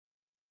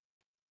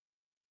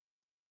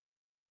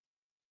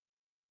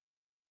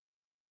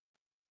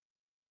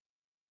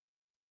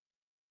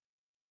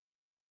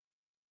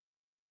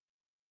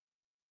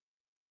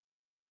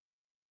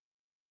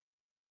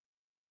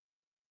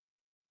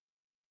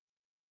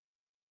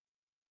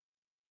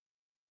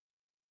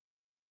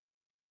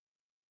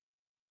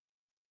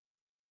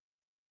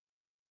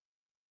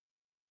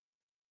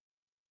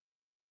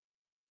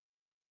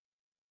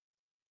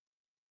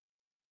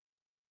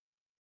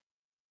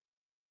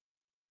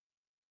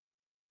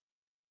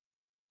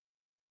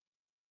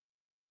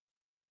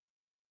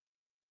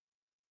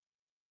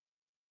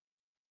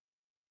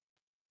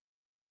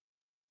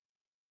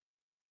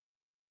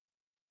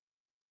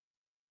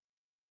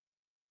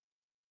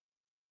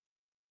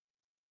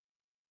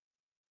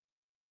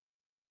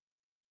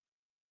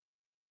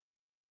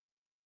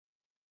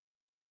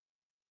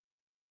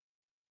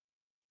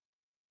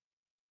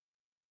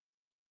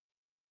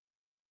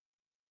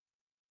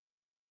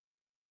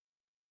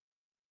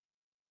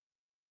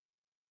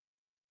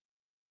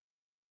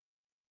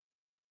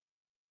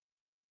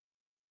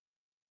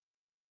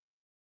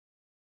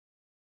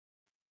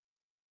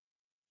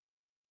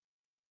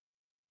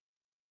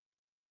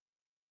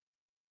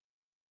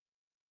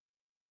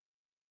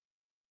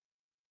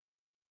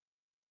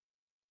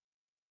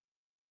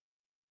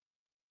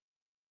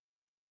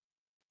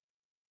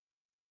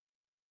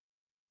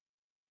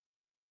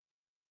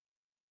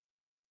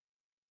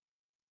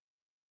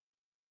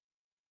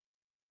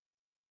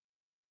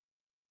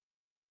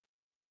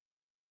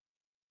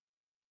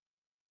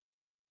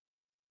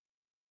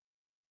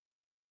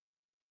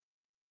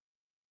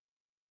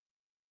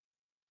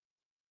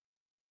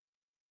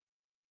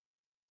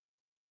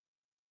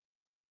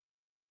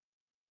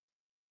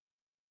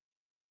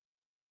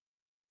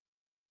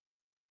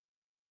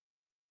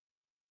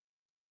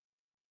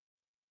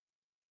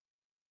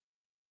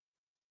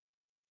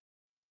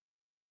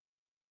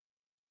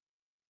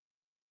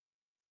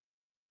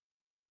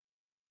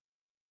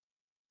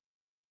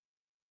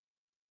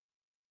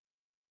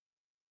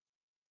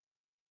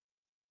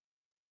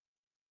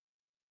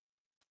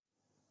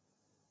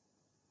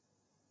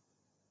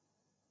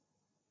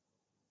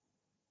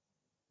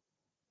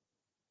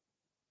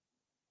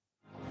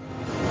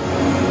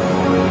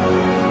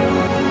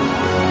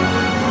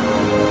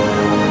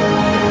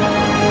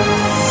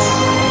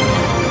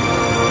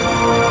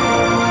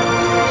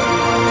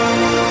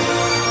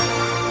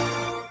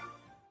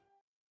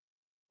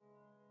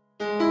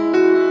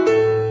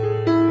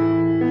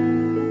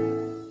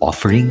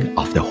offering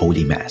of the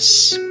Holy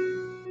Mass.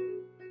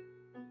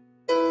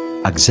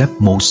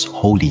 Accept, most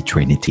Holy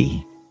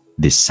Trinity,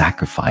 this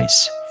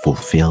sacrifice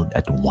fulfilled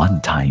at one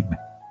time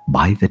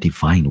by the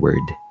divine Word,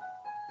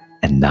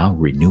 and now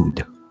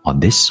renewed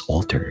on this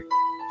altar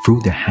through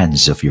the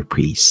hands of your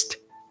priest.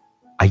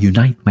 I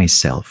unite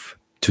myself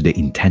to the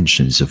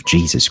intentions of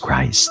Jesus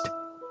Christ,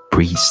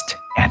 priest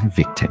and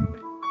victim,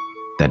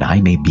 that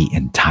I may be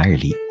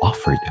entirely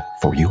offered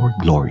for your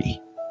glory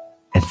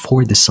and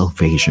for the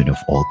salvation of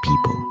all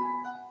people.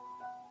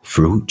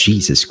 Through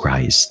Jesus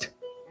Christ,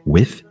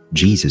 with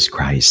Jesus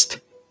Christ,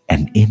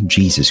 and in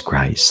Jesus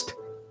Christ,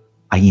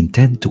 I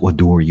intend to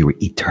adore your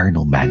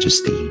eternal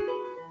majesty,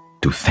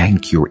 to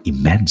thank your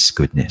immense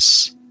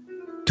goodness,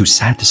 to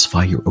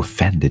satisfy your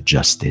offended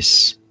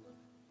justice,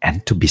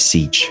 and to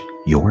beseech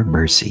your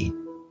mercy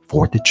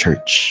for the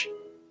Church,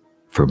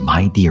 for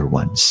my dear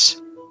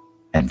ones,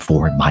 and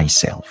for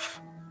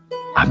myself.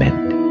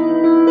 Amen.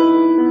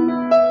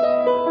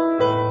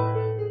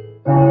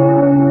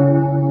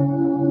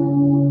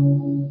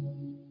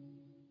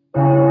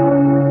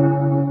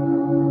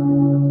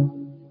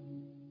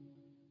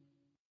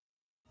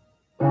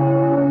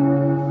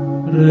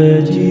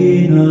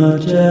 Regina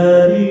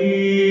Celi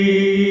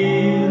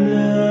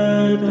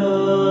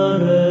letare,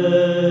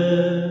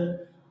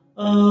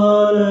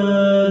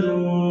 Alleluia.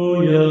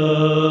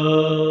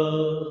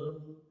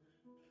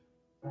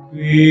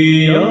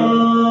 Quiaque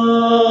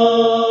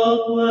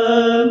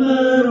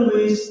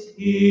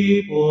meruisti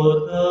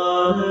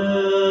portare,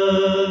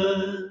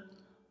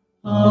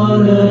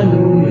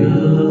 Alleluia.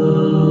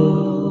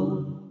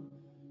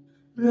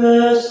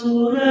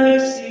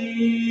 Resurrexit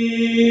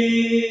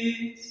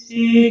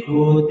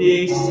sicut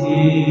dixit,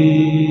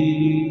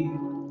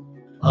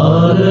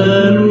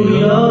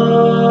 Alleluia.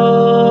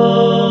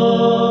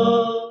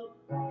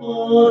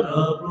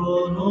 Ora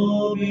pro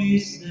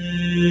nobis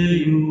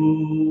eius,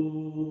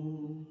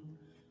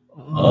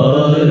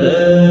 Alleluia.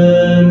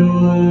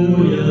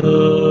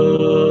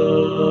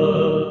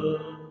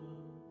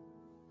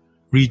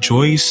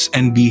 Rejoice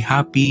and be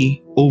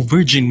happy, O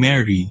Virgin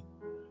Mary.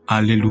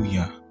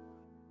 Alleluia.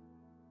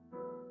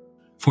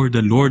 For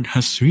the Lord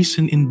has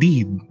risen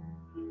indeed.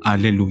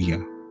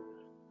 Alleluia.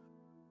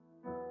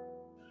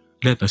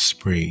 Let us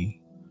pray.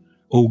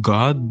 O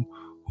God,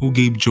 who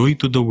gave joy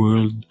to the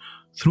world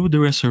through the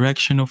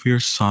resurrection of your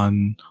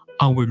Son,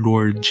 our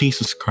Lord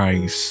Jesus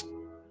Christ,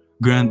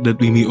 grant that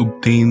we may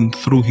obtain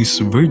through his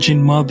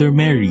Virgin Mother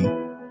Mary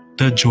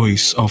the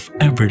joys of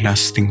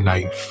everlasting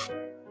life.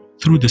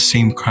 Through the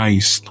same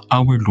Christ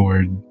our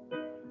Lord.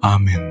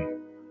 Amen.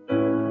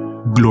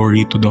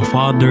 Glory to the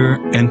Father,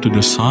 and to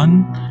the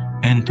Son,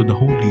 and to the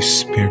Holy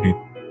Spirit,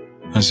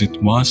 as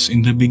it was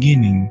in the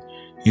beginning,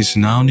 is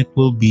now, and it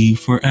will be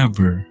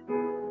forever.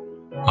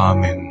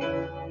 Amen.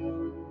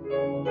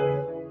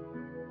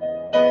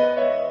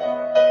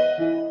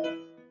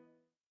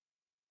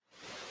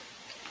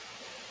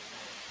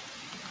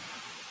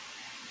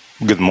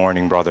 Good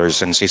morning,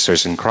 brothers and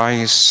sisters in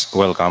Christ.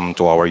 Welcome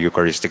to our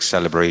Eucharistic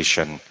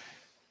celebration,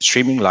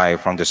 streaming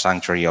live from the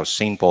sanctuary of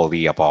St. Paul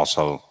the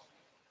Apostle.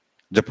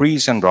 The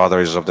priests and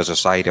brothers of the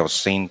Society of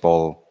St.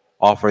 Paul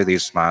offer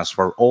this Mass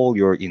for all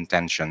your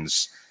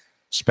intentions,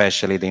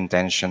 especially the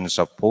intentions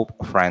of Pope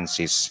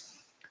Francis,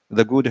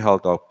 the good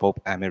health of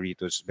Pope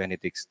Emeritus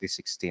Benedict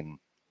XVI,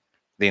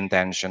 the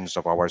intentions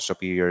of our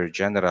Superior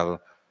General,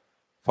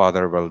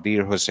 Father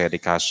Valdir Jose de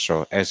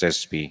Castro,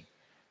 SSP,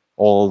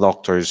 all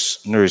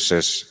doctors,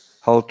 nurses,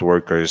 health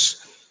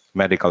workers,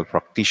 medical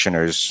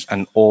practitioners,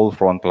 and all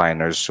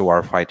frontliners who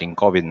are fighting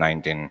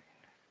COVID-19.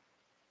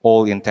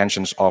 All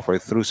intentions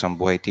offered through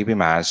Sambuhay TV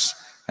Mass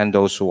and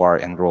those who are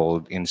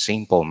enrolled in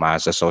St. Paul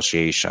Mass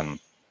Association.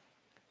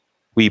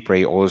 We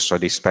pray also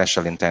the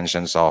special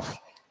intentions of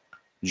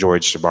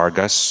George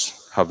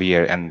Vargas,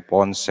 Javier and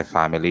Ponce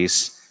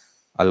families,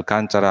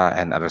 Alcantara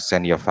and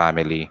Arsenio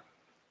family,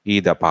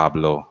 Ida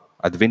Pablo,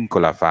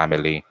 Advincula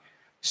family,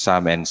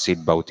 Sam and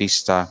Sid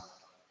Bautista,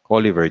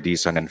 Oliver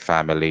Dizon and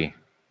family,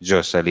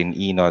 Jocelyn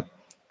Inot,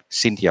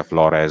 Cynthia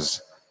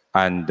Flores,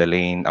 Anne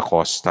Delaine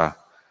Acosta,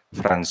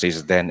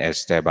 Francis Den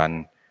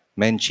Esteban,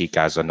 Menchi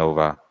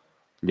Casanova,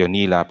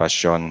 Leonila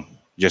Pasion,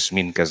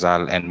 Jasmine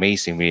Cazal and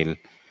Macy Mill,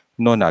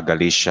 Nona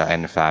Galicia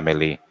and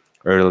family,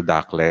 Earl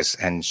Douglas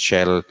and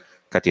Shell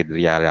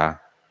Cathedriala,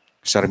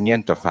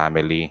 Sarmiento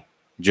family,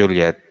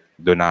 Juliet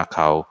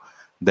Donacao,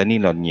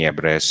 Danilo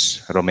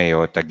Niebres,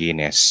 Romeo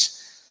Taguines.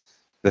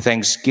 The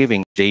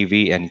Thanksgiving,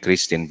 JV and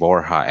Christine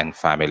Borja and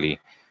family,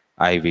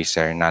 Ivy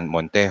Sernan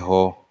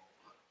Montejo,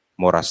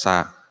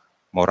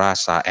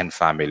 Morasa and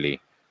family.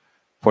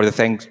 For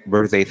the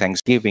birthday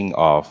Thanksgiving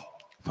of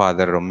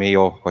Father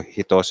Romeo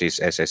Hitosis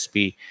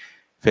SSP,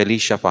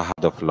 Felicia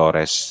Fajardo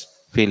Flores,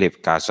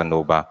 Philip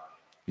Casanova,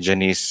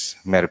 Janice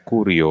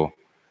Mercurio,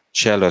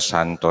 Chelo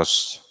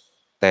Santos,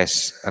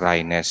 Tess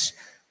Raines,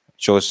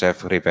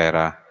 Joseph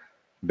Rivera,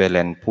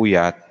 Belen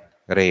Puyat,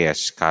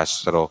 Reyes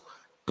Castro,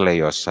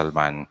 Cleo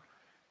Salman.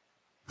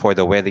 For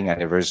the wedding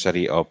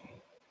anniversary of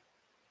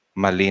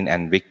Malin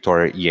and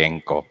Victor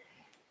Yenko,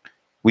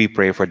 we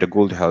pray for the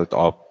good health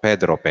of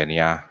Pedro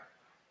Peña,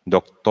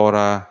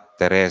 Doctora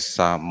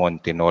Teresa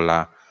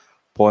Montinola,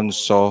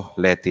 Ponso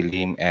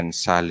Letilim and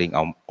Saling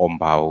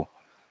Ombao,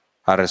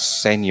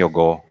 Arsenio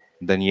Go,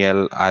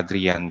 Daniel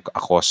Adrian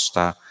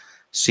Acosta,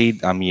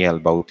 Sid Amiel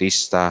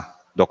Bautista,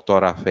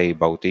 Doctora Faye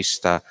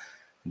Bautista,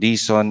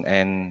 Dison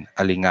and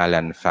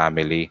Alingalan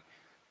family,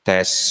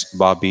 Tess,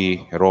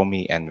 Bobby,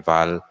 Romy and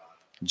Val,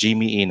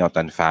 Jimmy Inot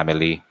and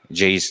family,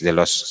 Jace de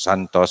los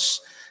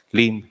Santos,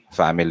 Lim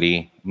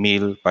family,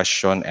 Mil,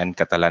 Passion and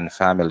Catalan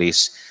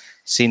families,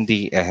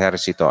 Cindy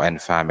Ejercito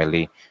and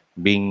family,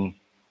 Bing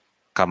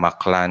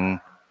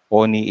Kamaklan,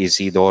 Oni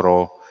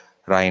Isidoro,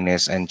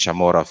 Rines and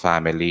Chamora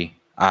family,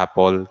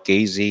 Apple,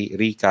 Casey,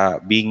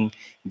 Rika, Bing,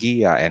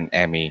 Gia and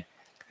Emmy,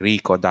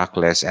 Rico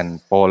Dacles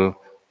and Paul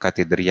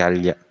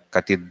Catedrilia,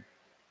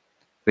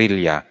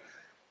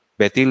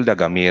 Betilda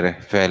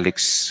Gamir,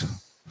 Felix,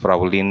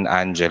 Fraulin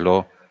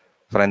Angelo,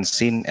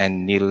 Francine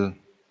and Neil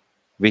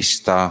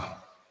Vista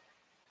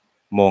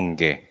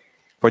Monge.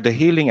 For the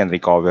healing and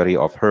recovery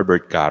of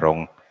Herbert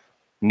Garong,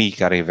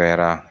 Mika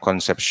Rivera,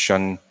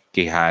 Concepcion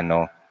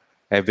Quijano,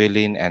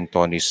 Evelyn and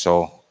Tony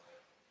So,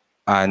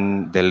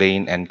 Anne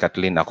Delaine and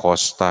Kathleen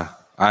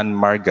Acosta, Anne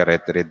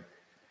Margaret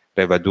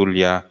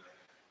Revadulia,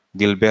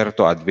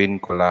 Gilberto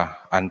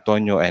Advincula,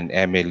 Antonio and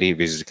Emily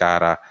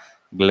Vizcara,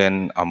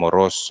 Glenn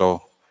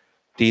Amoroso,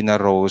 Tina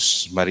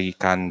Rose, Marie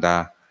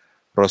Canda,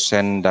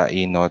 Rosenda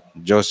Inot,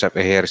 Joseph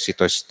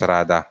Ejercito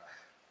Estrada,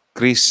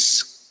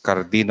 Chris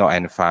Cardino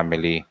and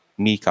family,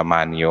 Mika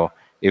Manio,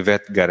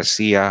 Yvette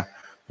Garcia,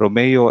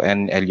 Romeo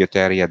and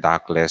Eleuteria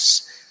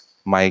Dacles,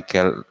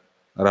 Michael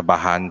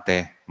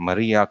Rabahante,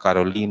 Maria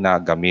Carolina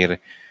Gamir,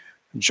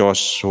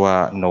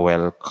 Joshua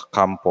Noel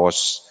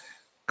Campos,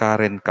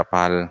 Karen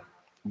Capal,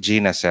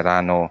 Gina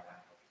Serrano,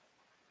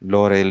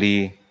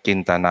 Lorely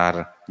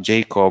Quintanar,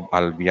 Jacob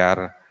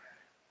Albiar,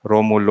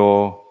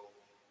 Romulo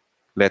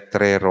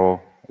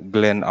Letrero,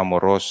 Glenn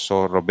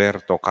Amoroso,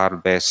 Roberto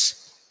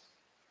Carves.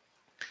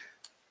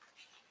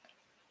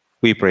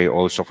 We pray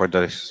also for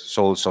the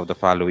souls of the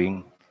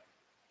following: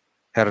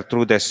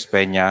 Gertrudes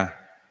Peña,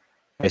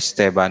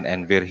 Esteban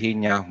and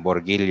Virginia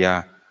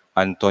Borgilla,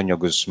 Antonio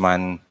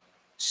Guzman,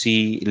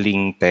 C.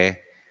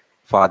 Lingte,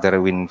 Father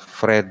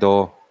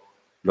Winfredo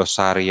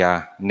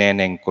Losaria,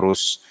 Neneng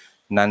Cruz,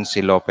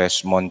 Nancy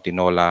Lopez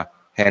Montinola,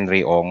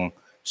 Henry Ong,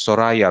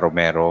 Soraya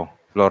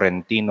Romero,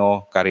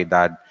 Florentino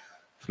Caridad,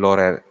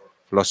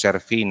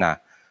 Floserfina,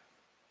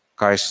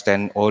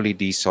 Karsten Oli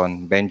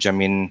Dison,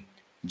 Benjamin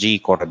G.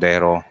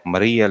 Cordero,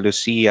 Maria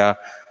Lucia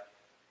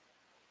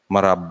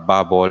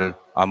Marababol,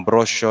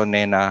 Ambrosio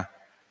Nena,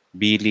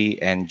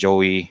 Billy and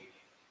Joey,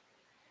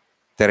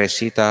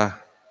 Teresita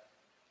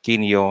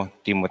Quinio,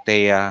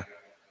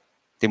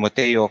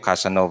 Timoteo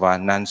Casanova,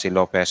 Nancy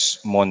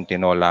Lopez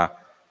Montinola,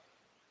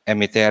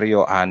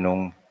 Emiterio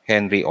Anung,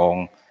 Henry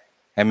Ong,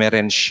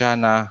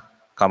 Emerenciana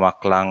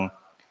Kamaklang,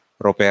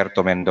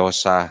 Roberto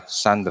Mendoza,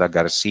 Sandra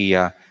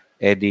Garcia,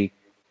 Eddie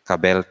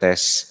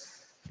Cabeltes,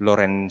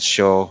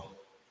 Florencio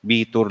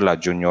B. Turla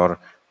Jr.,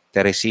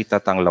 Teresita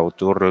Tanglao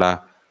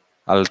Turla,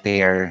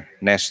 Altair,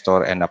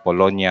 Nestor and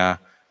Apolonia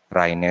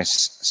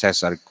Raines,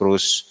 Cesar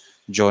Cruz,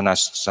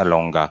 Jonas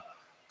Salonga,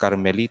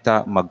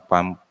 Carmelita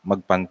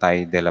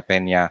Magpantay de la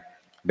Peña,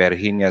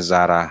 Virginia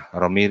Zara,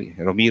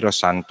 Romiro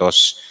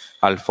Santos,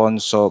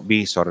 Alfonso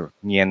B.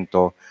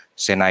 Sarmiento,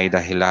 Zenaida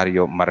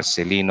Hilario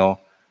Marcelino,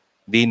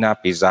 Dina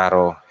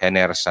Pizarro,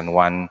 Hener San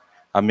Juan,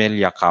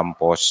 Amelia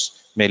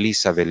Campos,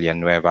 Melissa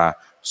Villanueva,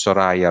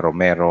 Soraya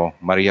Romero,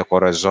 Maria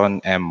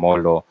Corazon M.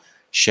 Molo,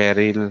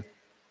 Cheryl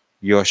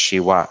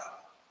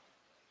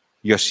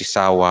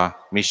Yoshisawa,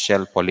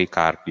 Michelle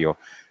Policarpio,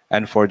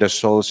 and for the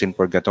souls in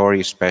purgatory,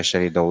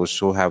 especially those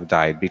who have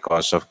died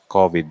because of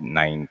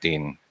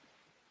COVID-19.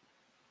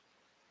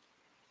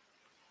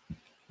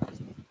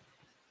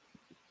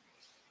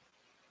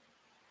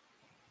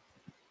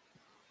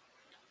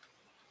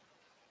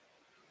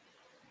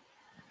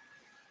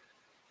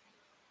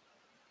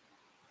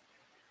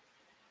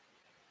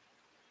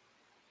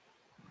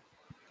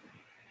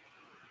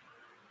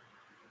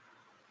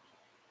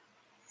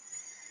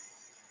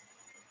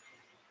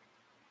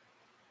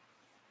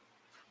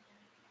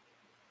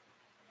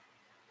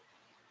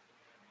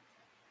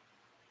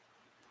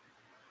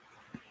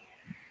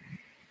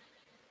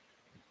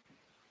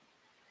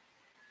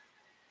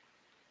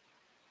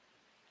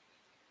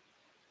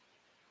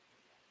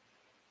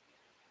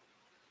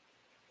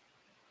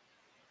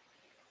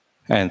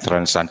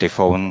 Entrance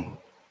antiphon.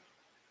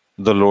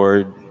 The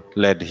Lord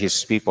led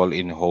his people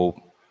in hope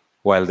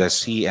while the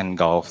sea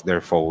engulfed their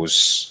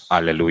foes.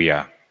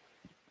 Alleluia.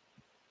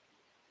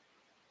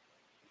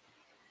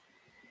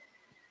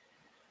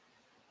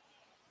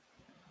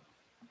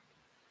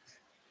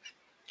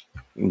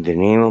 In the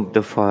name of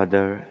the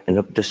Father, and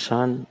of the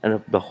Son, and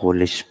of the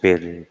Holy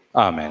Spirit.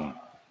 Amen.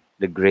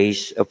 The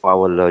grace of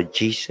our Lord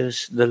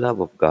Jesus, the love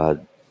of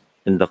God,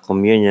 and the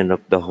communion of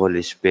the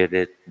Holy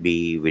Spirit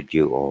be with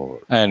you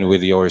all. And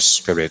with your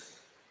spirit.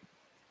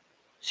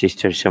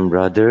 Sisters and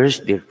brothers,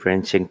 dear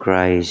friends in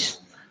Christ,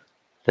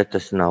 let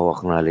us now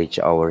acknowledge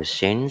our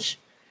sins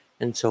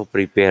and so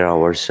prepare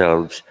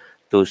ourselves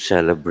to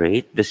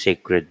celebrate the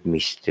sacred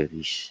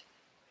mysteries.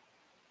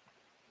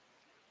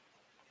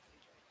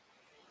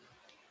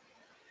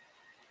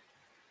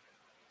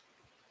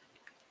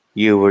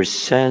 You were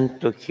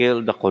sent to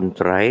heal the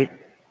contrite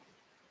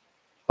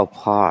of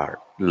heart.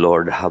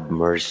 Lord, have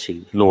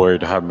mercy.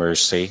 Lord, have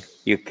mercy.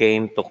 You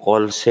came to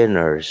call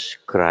sinners.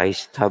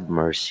 Christ, have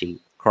mercy.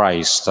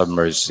 Christ, have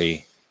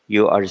mercy.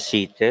 You are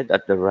seated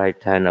at the right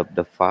hand of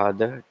the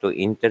Father to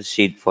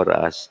intercede for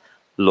us.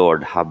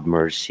 Lord, have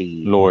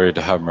mercy. Lord,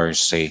 have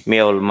mercy.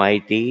 May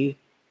Almighty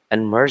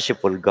and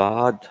merciful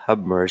God have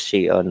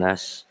mercy on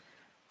us,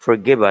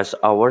 forgive us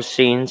our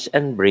sins,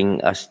 and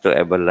bring us to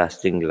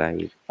everlasting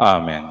life.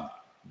 Amen.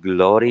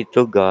 Glory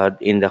to God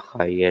in the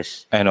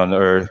highest, And on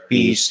earth,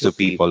 peace to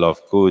people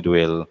of good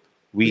will.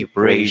 We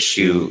praise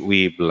you,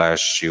 we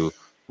bless you,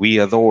 we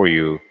adore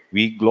you,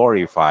 we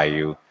glorify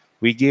you.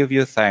 We give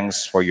you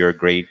thanks for your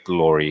great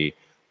glory.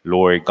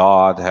 Lord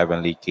God,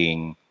 Heavenly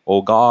King,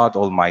 O God,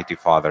 Almighty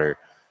Father,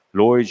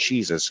 Lord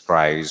Jesus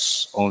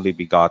Christ, only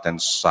begotten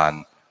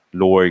Son,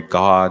 Lord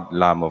God,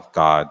 Lamb of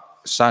God,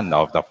 Son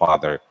of the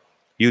Father,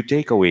 you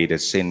take away the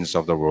sins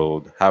of the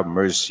world, have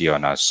mercy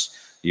on us.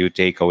 You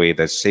take away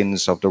the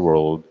sins of the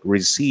world,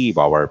 receive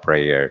our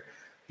prayer.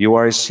 You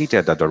are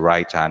seated at the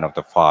right hand of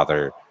the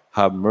Father,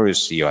 have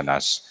mercy on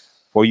us.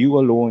 For you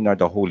alone are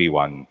the Holy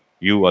One,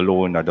 you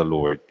alone are the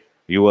Lord,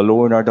 you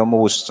alone are the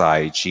Most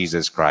High,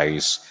 Jesus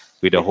Christ,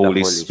 with the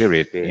Holy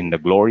Spirit, in the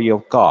glory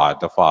of God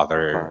the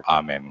Father.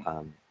 Amen.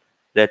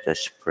 Let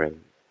us pray.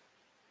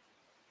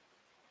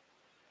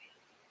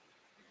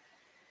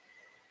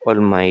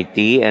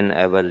 Almighty and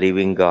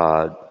ever-living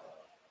God,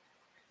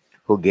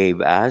 who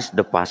gave us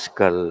the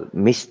Paschal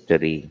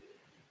mystery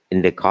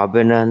in the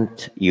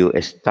covenant you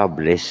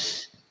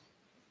established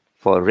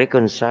for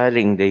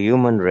reconciling the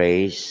human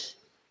race,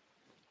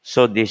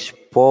 so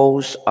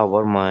dispose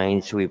our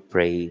minds, we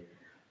pray,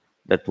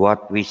 that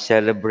what we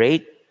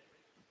celebrate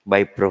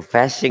by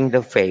professing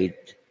the faith,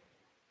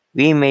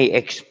 we may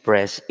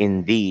express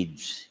in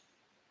deeds.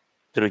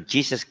 Through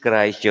Jesus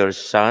Christ, your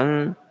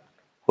Son,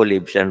 who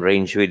lives and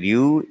reigns with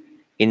you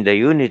in the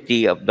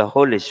unity of the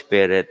Holy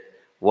Spirit,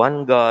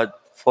 one God,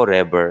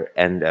 forever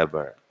and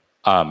ever.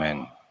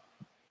 Amen.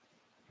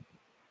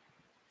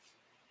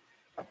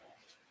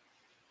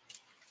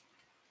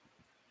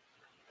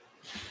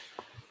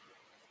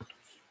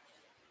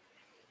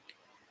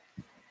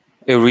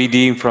 A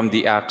reading from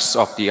the Acts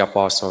of the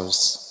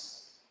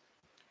Apostles.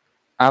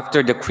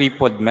 After the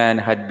crippled man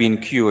had been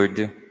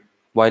cured,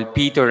 while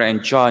Peter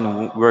and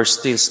John were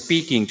still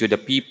speaking to the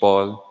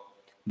people,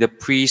 the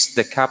priest,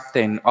 the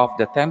captain of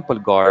the temple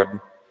guard,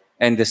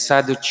 and the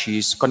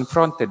Sadducees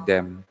confronted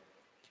them,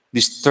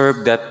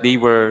 disturbed that they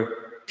were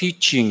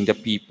teaching the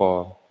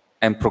people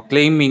and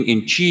proclaiming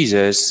in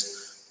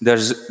Jesus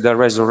the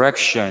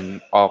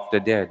resurrection of the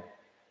dead.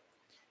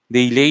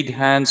 They laid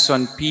hands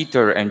on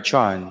Peter and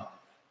John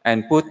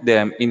and put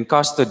them in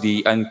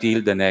custody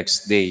until the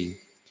next day,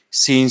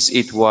 since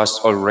it was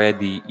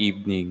already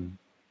evening.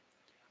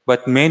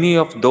 But many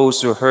of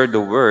those who heard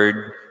the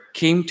word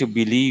came to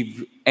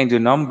believe, and the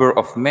number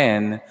of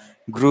men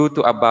grew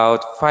to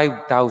about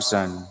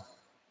 5,000.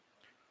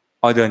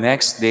 On the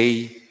next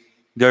day,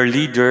 their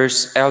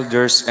leaders,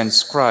 elders, and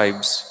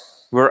scribes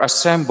were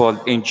assembled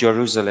in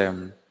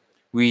Jerusalem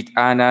with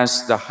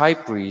Annas the high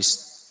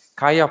priest,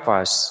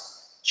 Caiaphas,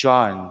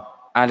 John,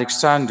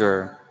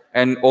 Alexander,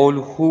 and all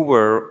who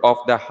were of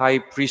the high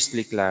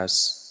priestly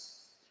class.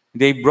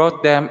 They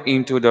brought them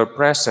into their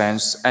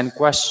presence and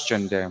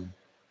questioned them,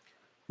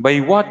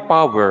 "By what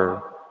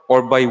power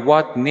or by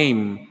what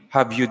name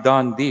have you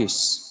done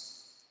this?"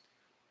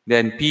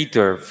 Then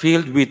Peter,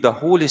 filled with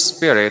the Holy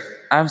Spirit,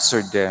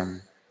 answered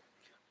them,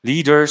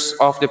 "Leaders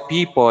of the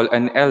people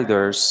and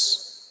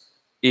elders,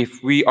 if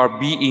we are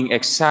being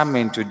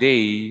examined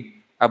today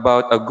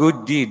about a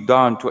good deed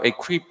done to a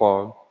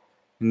cripple,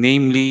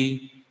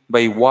 namely,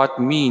 by what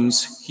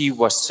means he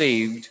was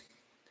saved,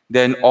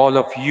 then all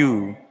of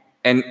you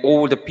and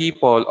all the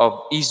people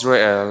of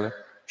Israel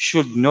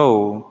should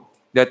know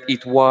that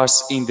it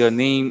was in the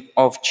name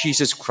of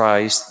Jesus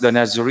Christ the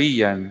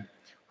Nazarene,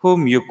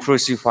 whom you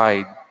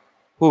crucified,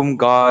 whom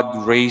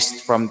God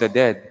raised from the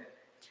dead.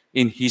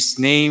 In his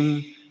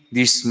name,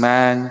 this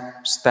man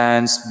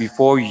stands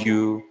before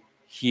you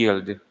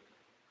healed.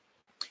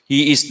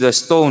 He is the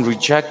stone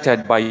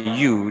rejected by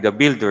you, the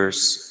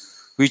builders,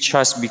 which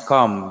has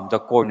become the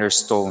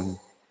cornerstone.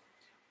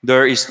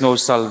 There is no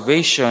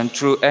salvation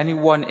through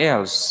anyone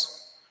else,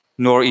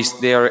 nor is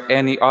there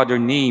any other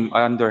name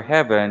under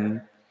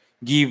heaven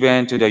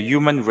given to the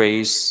human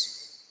race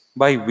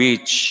by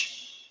which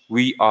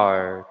we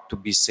are to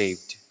be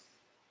saved."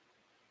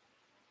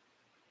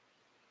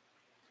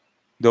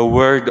 The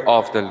word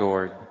of the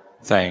Lord.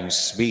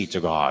 Thanks be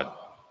to God.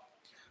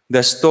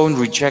 The stone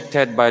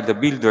rejected by the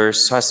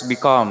builders has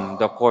become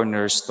the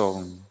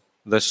cornerstone.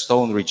 The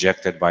stone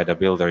rejected by the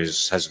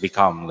builders has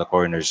become the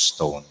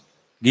cornerstone.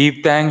 Give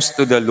thanks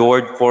to the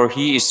Lord, for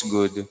he is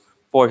good,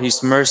 for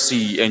his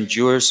mercy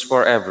endures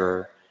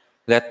forever.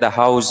 Let the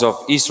house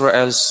of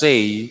Israel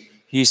say,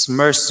 his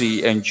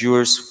mercy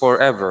endures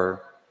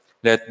forever.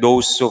 Let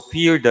those who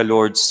fear the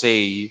Lord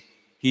say,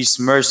 His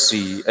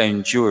mercy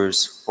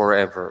endures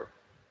forever.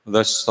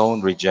 The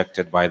stone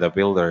rejected by the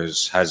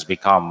builders has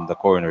become the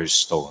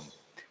cornerstone.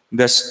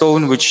 The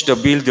stone which the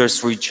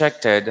builders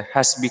rejected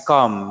has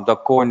become the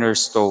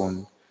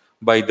cornerstone.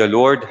 By the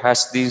Lord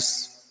has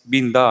this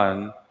been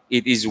done.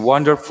 It is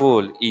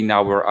wonderful in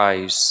our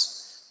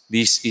eyes.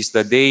 This is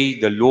the day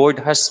the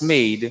Lord has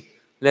made.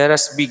 Let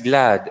us be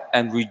glad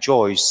and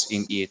rejoice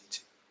in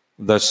it.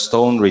 The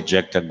stone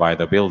rejected by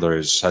the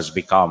builders has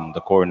become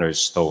the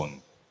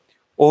cornerstone.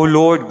 O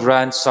Lord,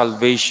 grant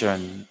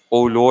salvation.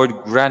 O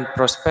Lord, grant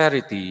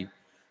prosperity.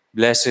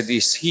 Blessed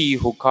is he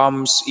who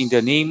comes in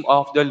the name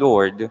of the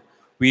Lord.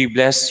 We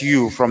bless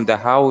you from the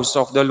house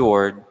of the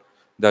Lord.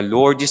 The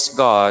Lord is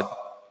God,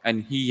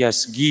 and he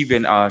has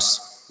given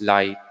us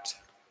light.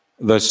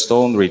 The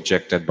stone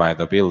rejected by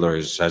the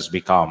builders has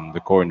become the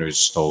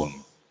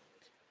cornerstone.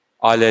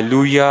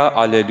 Alleluia,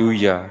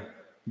 alleluia.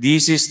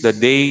 This is the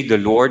day the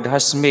Lord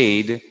has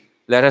made.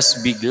 Let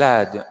us be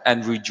glad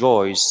and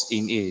rejoice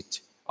in it.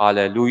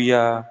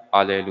 Alleluia,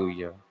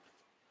 alleluia.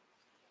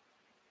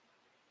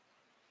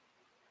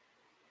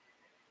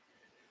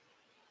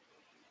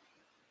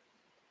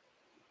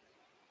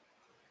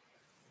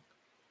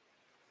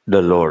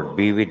 The Lord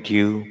be with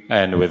you.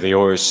 And with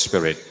your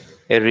spirit.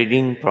 A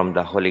reading from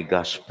the Holy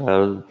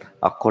Gospel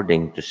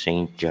according to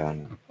St.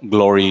 John.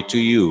 Glory to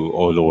you,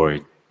 O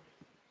Lord.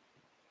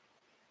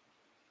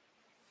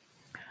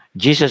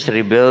 Jesus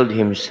revealed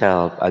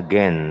himself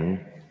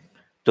again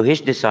to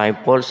his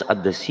disciples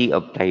at the Sea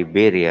of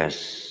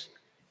Tiberias.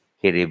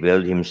 He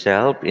revealed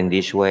himself in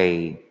this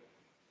way.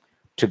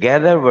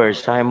 Together were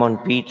Simon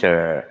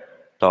Peter,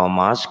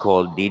 Thomas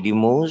called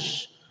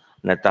Didymus,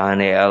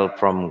 Nathanael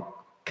from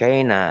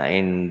Cana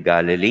in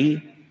Galilee,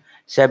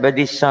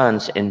 Zebedee's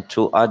sons, and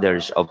two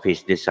others of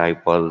his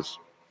disciples.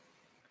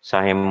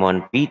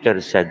 Simon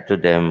Peter said to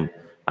them,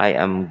 I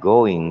am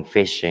going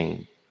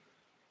fishing.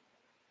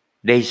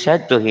 They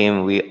said to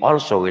him, we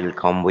also will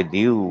come with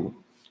you.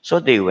 So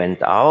they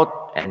went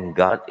out and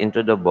got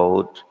into the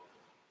boat,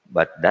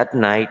 but that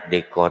night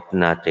they caught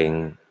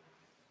nothing.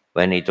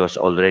 When it was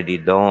already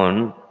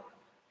dawn,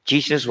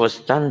 Jesus was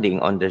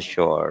standing on the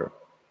shore,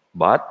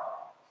 but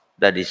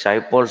the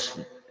disciples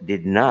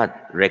did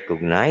not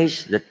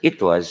recognize that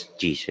it was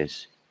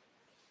Jesus.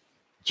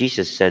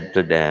 Jesus said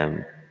to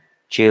them,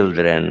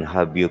 Children,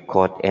 have you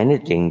caught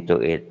anything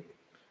to eat?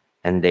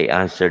 And they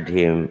answered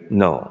him,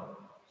 No.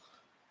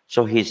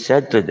 So he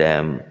said to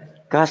them,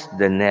 Cast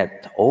the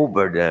net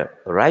over the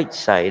right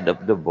side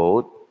of the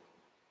boat,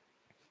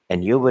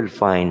 and you will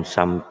find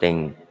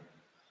something.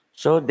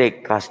 So they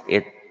cast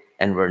it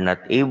and were not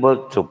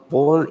able to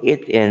pull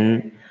it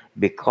in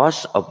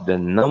because of the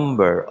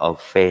number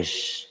of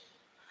fish.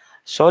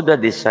 So the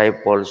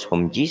disciples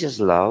whom Jesus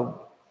loved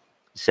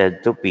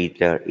said to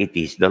Peter, It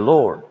is the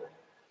Lord.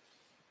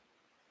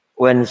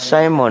 When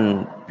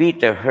Simon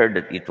Peter heard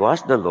that it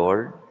was the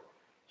Lord,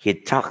 he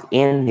tucked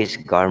in his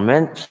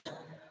garment,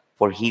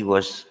 for he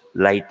was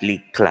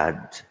lightly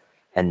clad,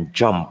 and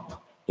jumped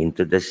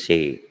into the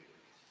sea.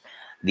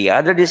 The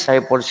other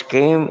disciples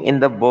came in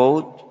the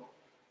boat,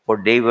 for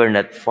they were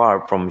not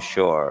far from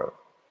shore,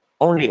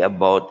 only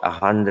about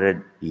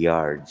 100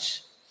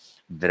 yards,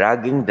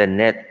 dragging the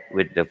net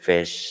with the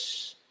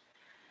fish.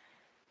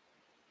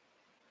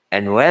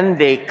 And when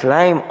they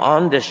climbed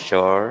on the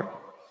shore,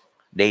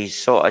 they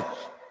saw a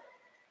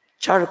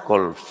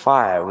charcoal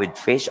fire with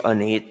fish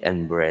on it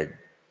and bread.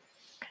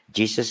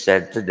 Jesus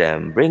said to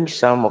them, Bring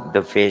some of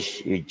the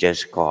fish you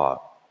just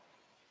caught.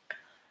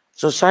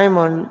 So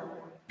Simon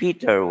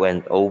Peter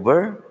went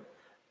over,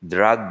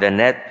 dragged the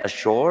net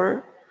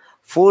ashore,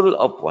 full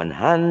of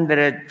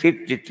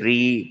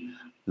 153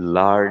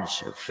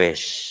 large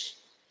fish.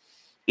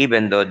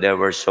 Even though there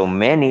were so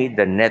many,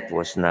 the net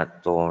was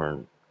not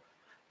torn.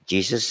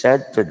 Jesus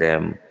said to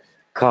them,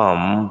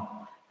 Come,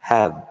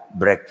 have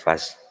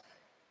breakfast.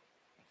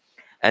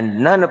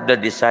 And none of the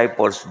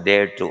disciples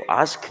dared to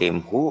ask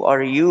him, Who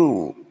are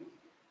you?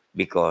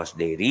 Because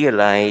they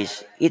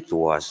realized it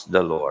was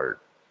the Lord.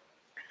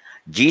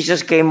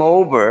 Jesus came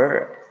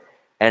over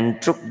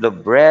and took the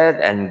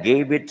bread and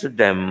gave it to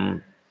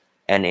them,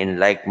 and in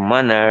like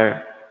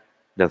manner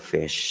the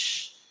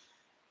fish.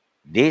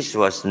 This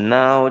was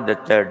now the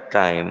third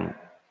time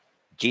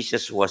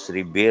Jesus was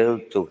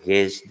revealed to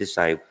his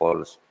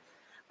disciples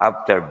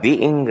after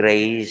being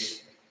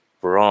raised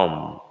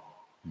from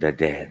the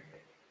dead.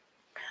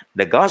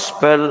 The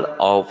Gospel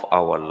of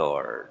our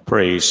Lord.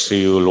 Praise to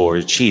you,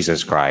 Lord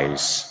Jesus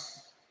Christ.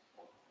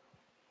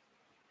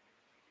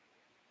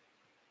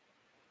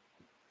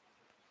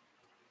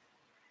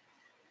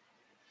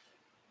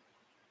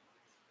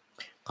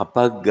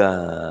 Kapag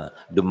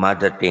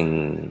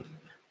dumadating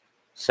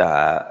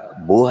sa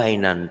buhay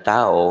ng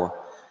tao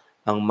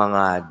ang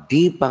mga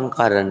di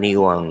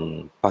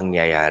pangkaraniwang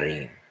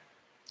pangyayari,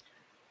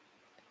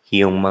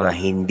 yung mga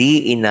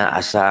hindi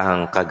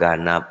inaasahang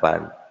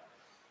kaganapan,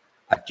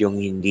 at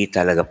yung hindi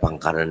talaga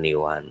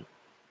pangkaraniwan,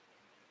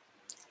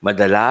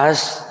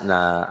 madalas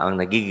na ang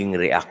nagiging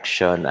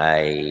reaction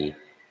ay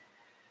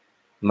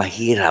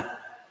mahirap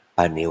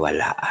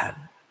paniwalaan.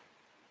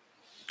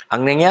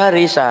 Ang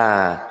nangyari sa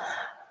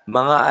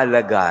mga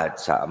alagad,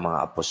 sa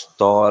mga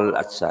apostol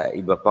at sa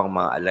iba pang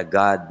mga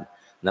alagad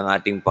ng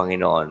ating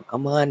Panginoon,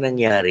 ang mga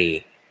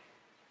nangyari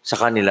sa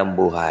kanilang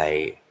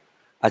buhay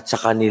at sa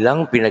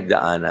kanilang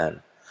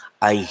pinagdaanan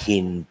ay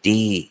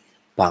hindi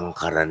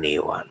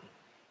pangkaraniwan.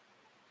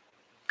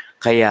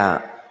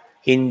 Kaya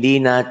hindi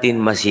natin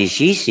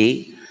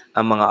masisisi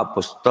ang mga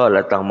apostol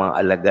at ang mga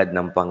alagad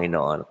ng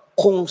Panginoon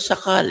kung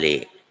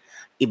sakali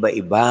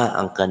iba-iba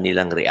ang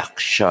kanilang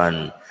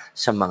reaksyon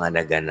sa mga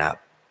naganap.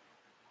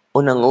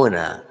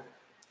 Unang-una,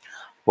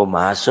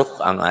 pumasok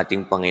ang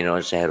ating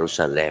Panginoon sa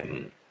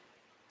Jerusalem.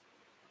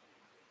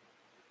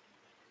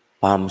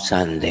 Palm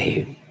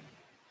Sunday.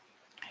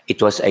 It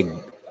was a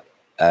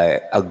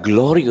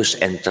glorious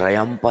and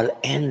triumphal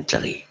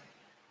entry.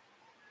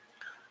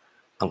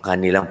 Ang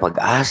kanilang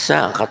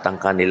pag-asa, ang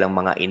kanilang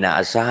mga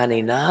inaasahan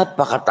ay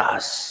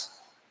napakataas.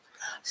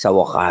 Sa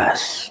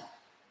wakas,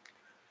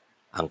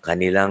 ang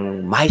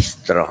kanilang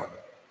maestro,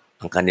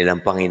 ang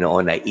kanilang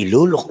Panginoon ay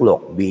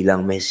iluluklok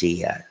bilang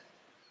Mesiya.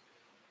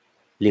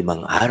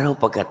 5 araw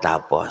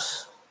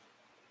pagkatapos,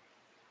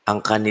 ang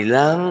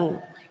kanilang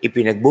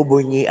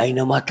ipinagbubunyi ay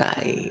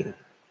namatay.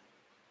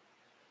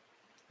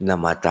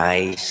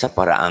 Namatay sa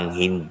paraang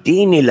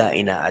hindi nila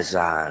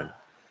inaasahan.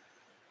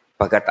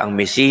 Pagkat ang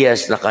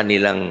Mesiyas na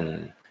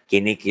kanilang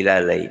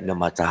kinikilala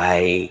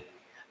namatay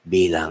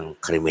bilang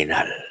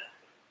kriminal.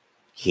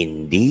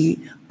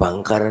 Hindi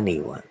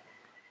pangkaraniwan.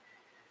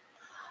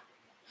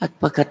 At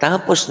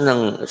pagkatapos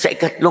sa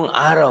 2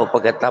 araw,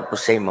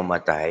 pagkatapos ay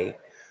mamatay,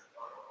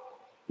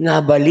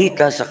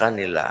 nabalita sa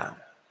kanila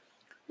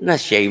na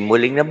siya'y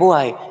muling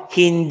nabuhay.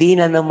 Hindi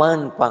na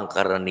naman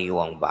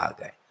pangkaraniwang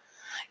bagay.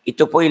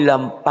 Ito po'y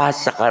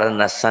lampas sa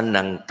karanasan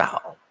ng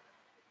tao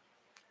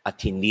at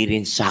hindi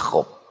rin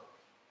sakop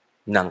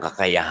ng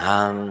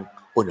kakayahang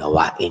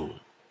unawain.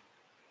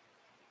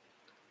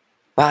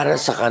 Para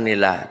sa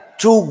kanila,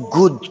 too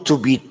good to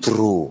be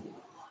true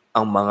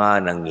ang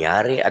mga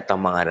nangyari at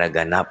ang mga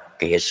naganap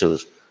kay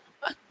Jesus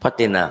at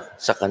pati na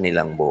sa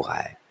kanilang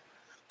buhay.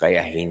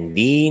 Kaya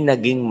hindi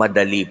naging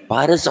madali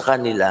para sa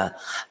kanila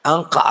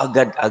ang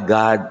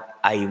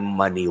kaagad-agad ay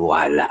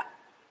maniwala.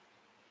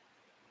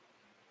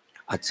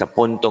 At sa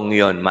puntong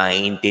yon,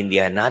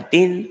 maiintindihan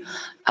natin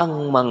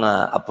ang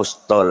mga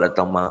apostol at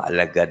ang mga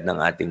alagad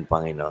ng ating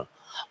Panginoon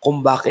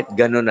kung bakit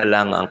gano'n na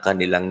lang ang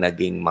kanilang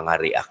naging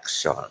mga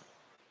reaksyon.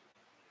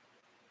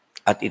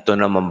 At ito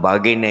naman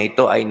bagay na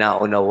ito ay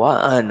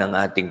naunawaan ng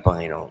ating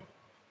Panginoon.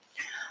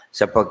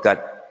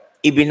 Sapagkat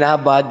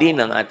ibinaba din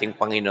ng ating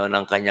Panginoon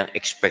ang kanyang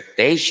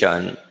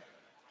expectation,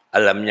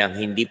 alam niyang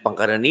hindi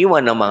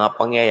pangkaraniwan ng mga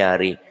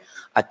pangyayari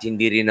at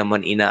hindi rin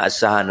naman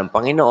inaasahan ng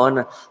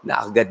Panginoon na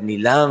agad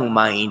nilang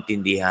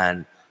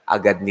maintindihan,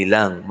 agad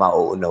nilang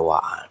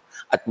mauunawaan.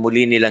 At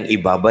muli nilang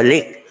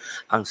ibabalik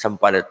ang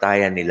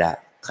sampalataya nila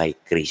kay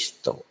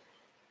Kristo.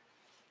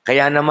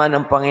 Kaya naman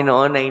ang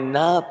Panginoon ay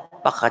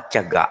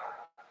napakatyaga.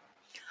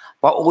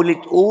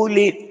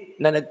 Paulit-ulit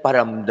na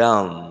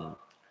nagparamdam,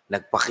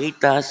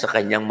 nagpakita sa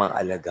kanyang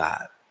mga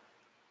alagad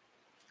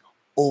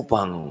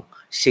upang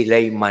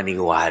sila'y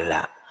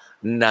maniwala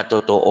na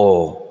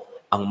totoo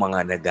ang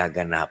mga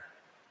nagaganap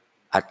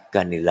at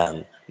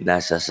kanilang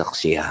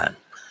nasasaksihan.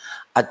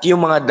 At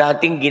yung mga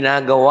dating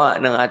ginagawa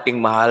ng ating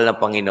mahal na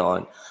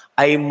Panginoon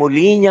ay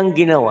muli niyang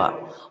ginawa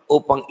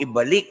upang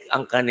ibalik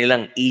ang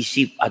kanilang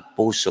isip at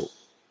puso.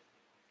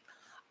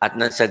 At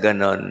nang sa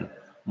ganon,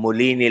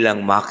 muli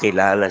nilang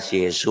makilala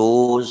si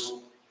Jesus,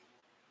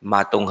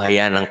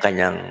 matunghayan ang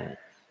kanyang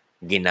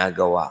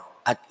ginagawa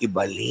at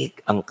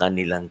ibalik ang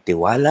kanilang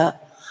tiwala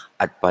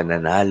at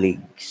pananalig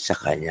sa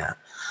Kanya.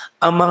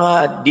 Ang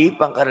mga di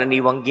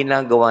pangkaraniwang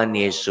ginagawa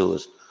ni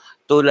Jesus,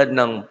 tulad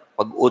ng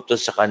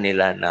pag-utos sa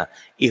kanila na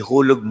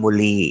ihulog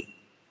muli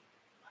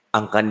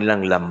ang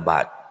kanilang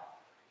lambat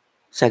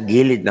sa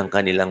gilid ng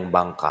kanilang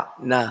bangka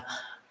na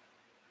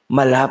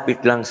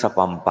malapit lang sa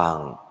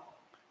pampang.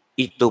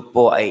 Ito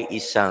po ay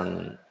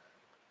isang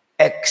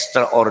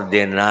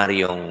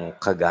extraordinaryong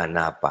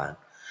kaganapan.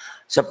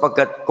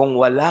 Sapagkat kung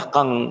wala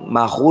kang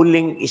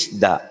mahuling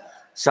isda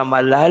sa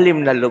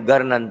malalim na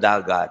lugar ng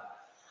dagat,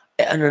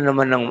 ano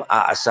naman ang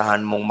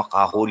aasahan mong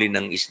makahuli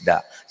ng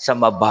isda sa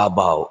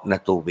mababaw na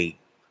tubig?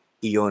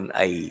 Iyon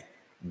ay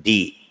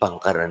di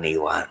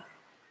pangkaraniwan.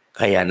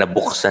 Kaya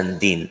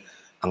nabuksan din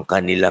ang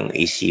kanilang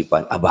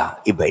isipan. Aba,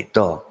 iba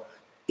ito.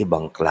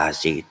 Ibang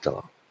klase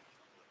ito.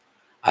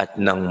 At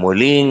nang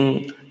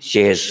muling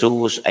si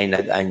Jesus ay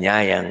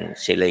nag-anyayang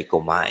sila'y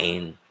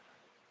kumain,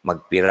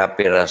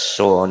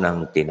 magpira-piraso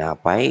ng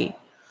tinapay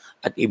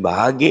at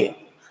ibahagi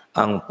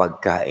ang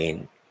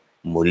pagkain,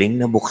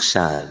 muling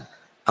nabuksan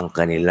ang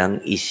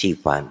kanilang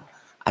isipan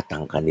at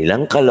ang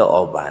kanilang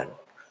kalooban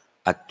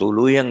at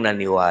tuluyang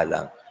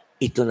naniwalang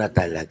ito na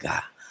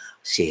talaga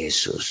si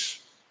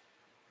Jesus.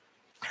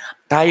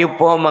 Tayo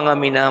po mga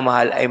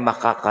minamahal ay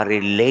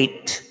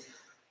makaka-relate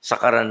sa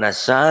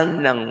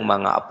karanasan ng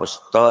mga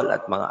apostol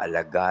at mga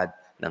alagad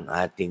ng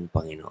ating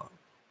Panginoon.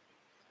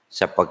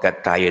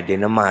 Sapagkat tayo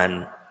din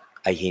naman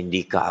ay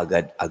hindi ka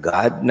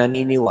agad-agad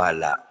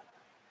naniniwala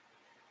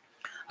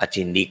at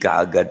hindi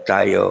ka agad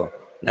tayo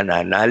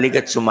nananalig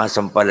at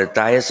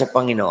sumasampalataya sa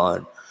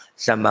Panginoon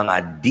sa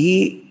mga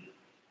di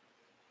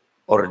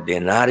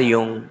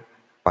ordinaryong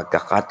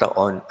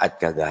pagkakataon at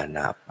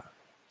kaganapan.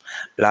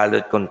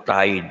 Lalo't kung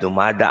tayo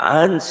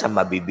dumadaan sa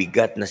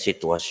mabibigat na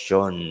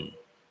sitwasyon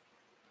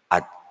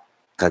at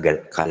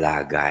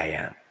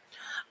kalagayan.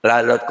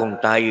 Lalo't kung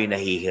tayo'y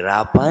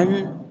nahihirapan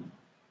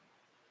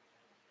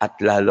at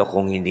lalo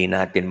kung hindi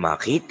natin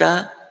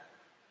makita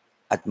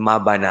at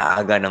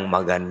mabanaaga ng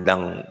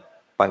magandang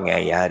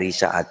pangyayari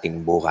sa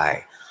ating buhay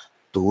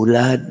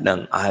tulad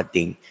ng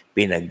ating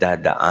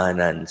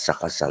pinagdadaanan sa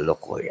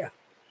kasalukuyan.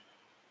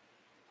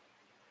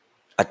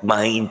 At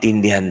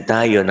maiintindihan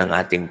tayo ng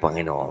ating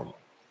Panginoon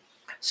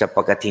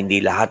sapagkat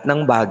hindi lahat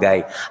ng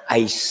bagay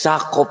ay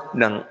sakop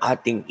ng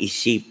ating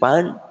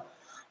isipan.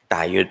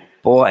 Tayo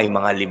po ay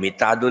mga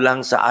limitado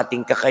lang sa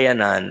ating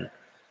kakayanan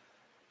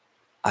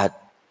at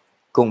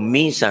kung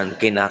minsan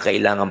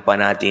kinakailangan pa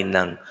natin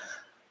ng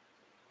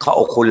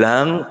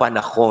kaukulang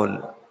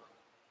panahon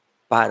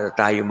para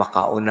tayo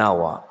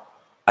makaunawa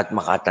at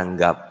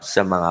makatanggap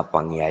sa mga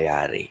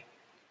pangyayari.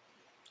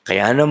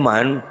 Kaya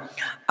naman,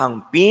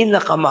 ang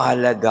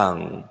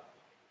pinakamahalagang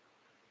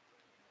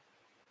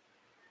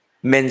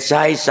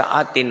mensahe sa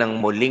atin ng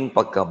muling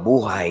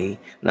pagkabuhay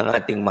ng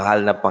ating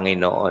mahal na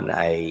Panginoon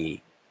ay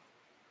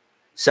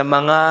sa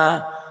mga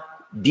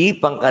di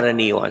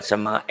pangkaraniwan, sa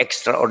mga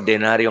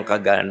ekstraordinaryong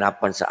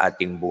kaganapan sa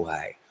ating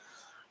buhay,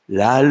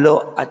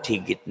 lalo at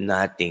higit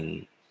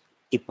nating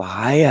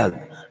ipahayag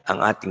ang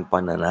ating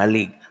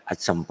pananalig at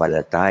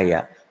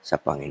sampalataya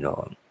sa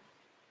Panginoon.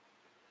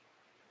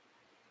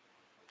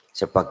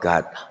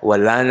 Sapagkat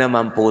wala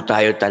naman po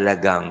tayo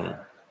talagang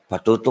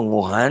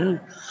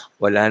patutunguhan,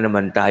 wala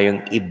naman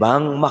tayong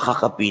ibang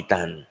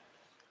makakapitan,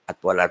 at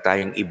wala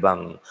tayong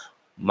ibang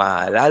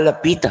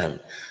malalapitan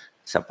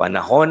sa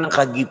panahon ng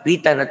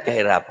kagipitan at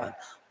kahirapan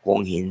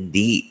kung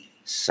hindi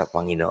sa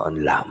Panginoon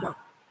lamang.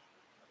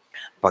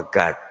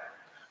 Pagkat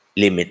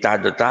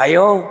limitado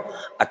tayo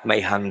at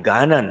may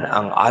hangganan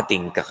ang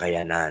ating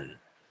kakayanan.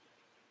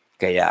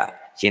 Kaya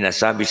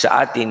sinasabi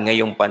sa atin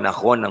ngayong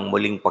panahon ng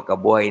muling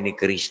pagkabuhay ni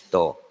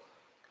Kristo,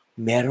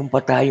 meron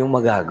pa tayong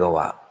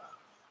magagawa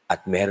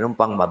at meron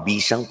pang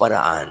mabisang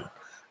paraan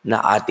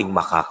na ating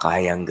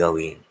makakayang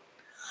gawin.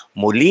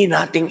 Muli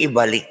nating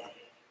ibalik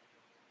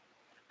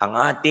ang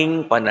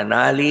ating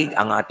pananalig,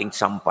 ang ating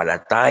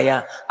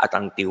sampalataya at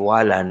ang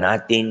tiwala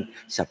natin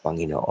sa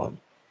Panginoon.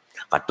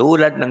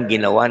 Katulad ng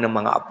ginawa ng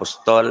mga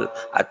apostol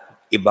at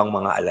ibang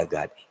mga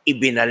alagad,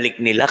 ibinalik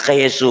nila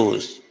kay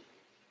Jesus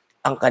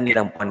ang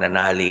kanilang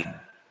pananalig,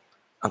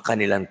 ang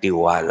kanilang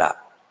tiwala,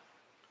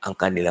 ang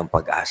kanilang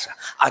pag-asa.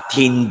 At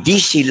hindi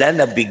sila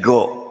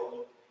nabigo,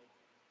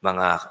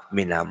 mga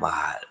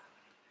minamahal.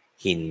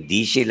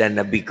 Hindi sila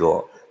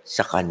nabigo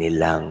sa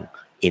kanilang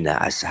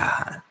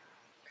inaasahan.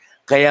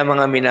 Kaya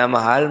mga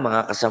minamahal,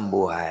 mga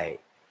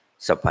kasambuhay,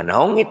 sa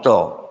panahong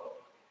ito,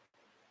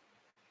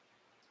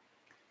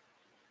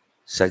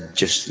 sa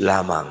Diyos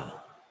lamang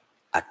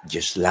at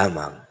Diyos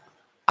lamang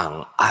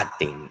ang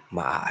ating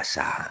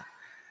maaasahan.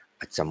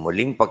 At sa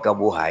muling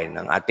pagkabuhay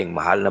ng ating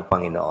mahal na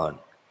Panginoon,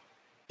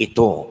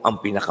 ito ang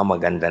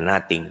pinakamaganda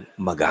nating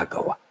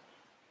magagawa.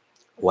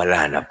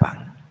 Wala na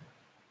pang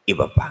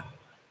iba pa.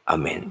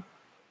 Amen.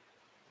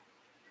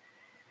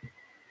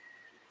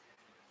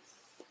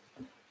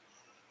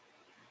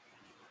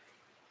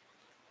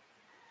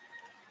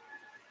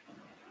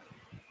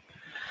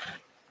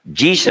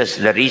 Jesus,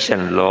 the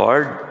risen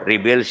Lord,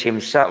 reveals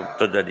himself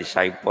to the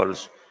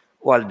disciples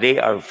while they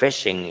are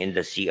fishing in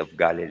the Sea of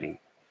Galilee.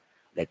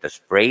 Let us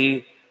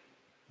pray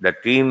that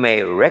we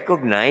may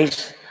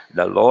recognize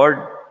the Lord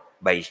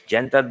by his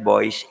gentle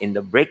voice in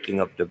the breaking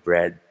of the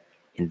bread,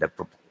 in the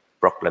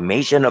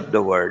proclamation of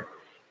the word,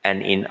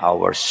 and in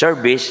our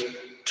service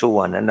to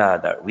one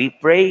another. We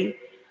pray,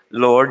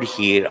 Lord,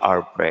 hear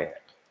our prayer.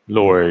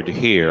 Lord,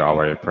 hear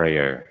our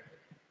prayer.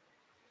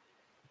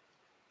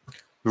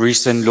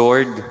 Risen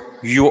Lord,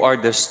 you are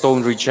the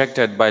stone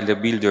rejected by the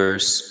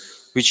builders,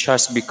 which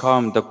has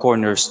become the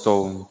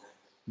cornerstone.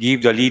 Give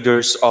the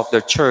leaders of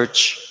the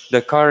church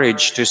the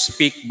courage to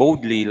speak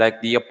boldly like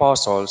the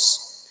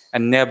apostles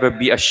and never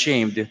be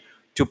ashamed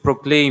to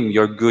proclaim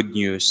your good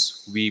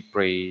news, we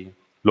pray.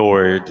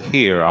 Lord,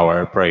 hear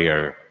our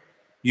prayer.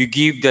 You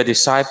give the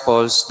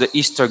disciples the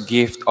Easter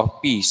gift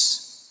of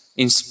peace.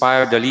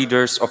 Inspire the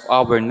leaders of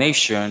our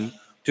nation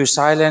to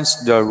silence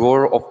the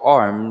roar of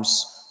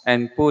arms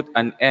and put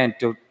an end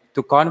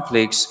to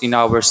conflicts in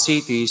our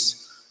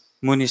cities,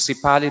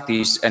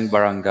 municipalities, and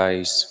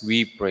barangays,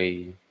 we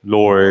pray.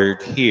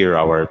 Lord, hear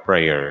our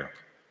prayer.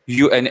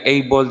 You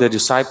enable the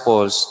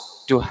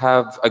disciples to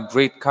have a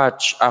great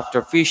catch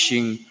after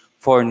fishing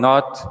for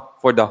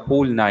the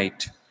whole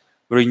night.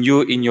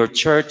 Renew in your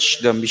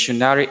church the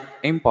missionary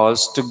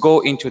impulse to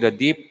go into the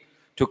deep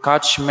to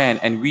catch men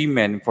and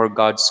women for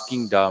God's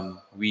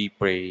kingdom, we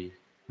pray.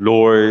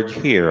 Lord,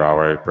 hear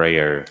our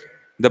prayer.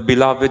 The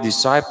beloved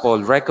disciple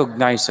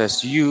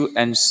recognizes you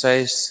and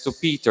says to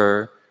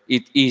Peter,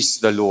 it is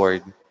the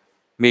Lord.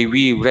 May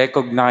we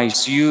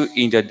recognize you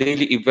in the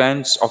daily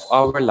events of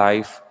our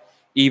life,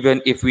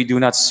 even if we do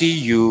not see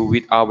you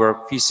with our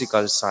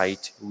physical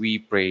sight, we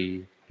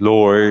pray.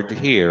 Lord,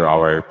 hear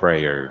our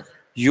prayer.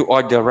 You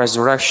are the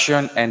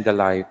resurrection and the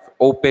life.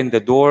 Open the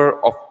door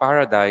of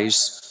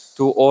paradise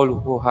to all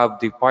who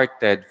have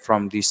departed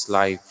from this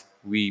life,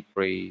 we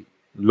pray.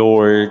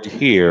 Lord,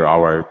 hear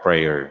our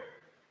prayer.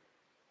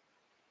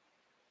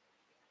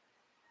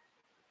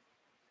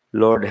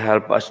 Lord,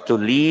 help us to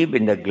live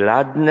in the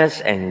gladness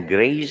and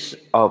grace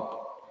of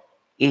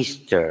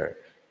Easter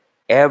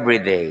every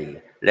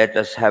day. Let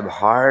us have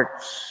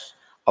hearts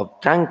of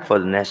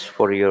thankfulness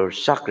for your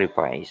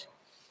sacrifice.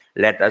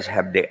 Let us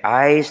have the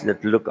eyes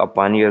that look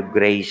upon your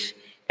grace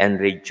and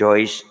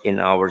rejoice in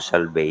our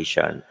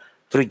salvation.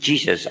 Through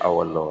Jesus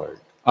our Lord.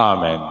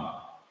 Amen.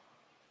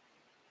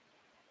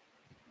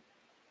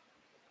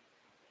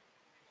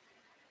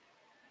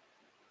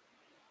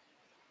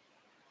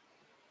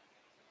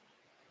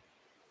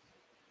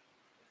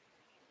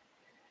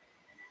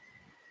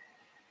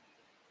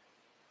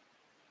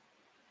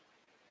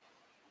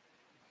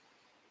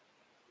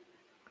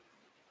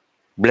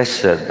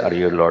 Blessed are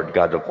you, Lord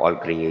God of all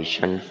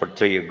creation, for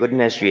through your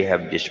goodness we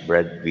have this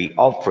bread we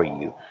offer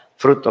you,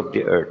 fruit of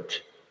the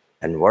earth,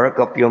 and work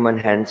of human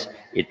hands.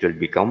 It will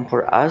become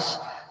for us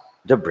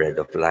the bread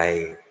of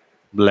life.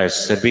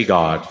 Blessed be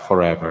God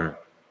forever.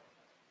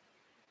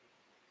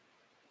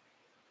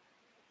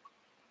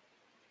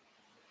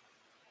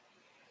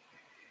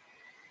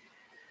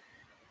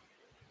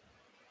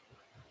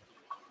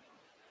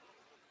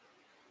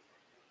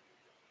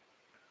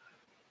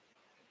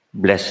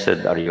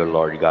 Blessed are you,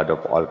 Lord God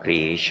of all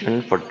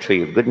creation, for through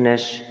your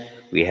goodness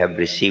we have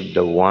received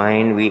the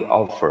wine we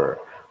offer,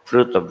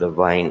 fruit of the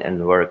vine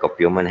and work of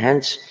human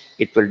hands.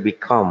 It will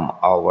become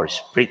our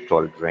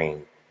spiritual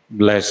drink.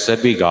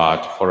 Blessed be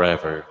God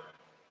forever.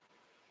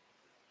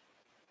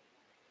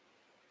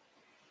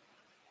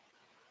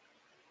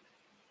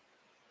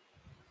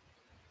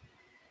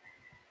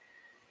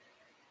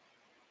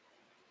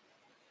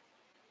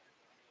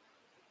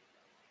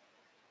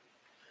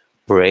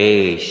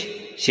 Praise,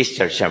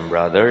 sisters and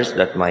brothers,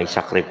 that my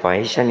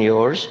sacrifice and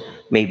yours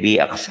may be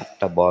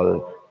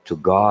acceptable to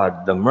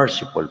God, the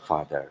merciful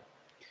Father.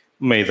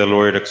 May the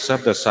Lord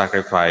accept the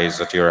sacrifice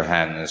at your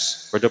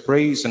hands for the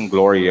praise and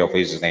glory of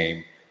his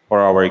name, for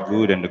our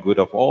good and the good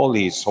of all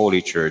his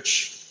holy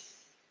church.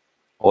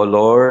 O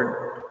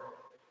Lord,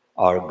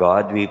 our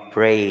God, we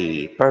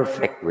pray,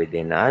 perfect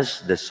within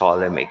us the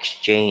solemn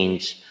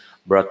exchange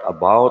brought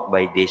about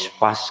by these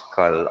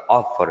paschal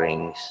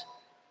offerings,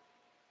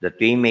 that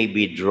we may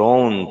be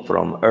drawn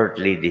from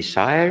earthly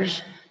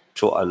desires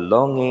to a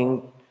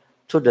longing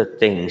to the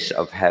things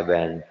of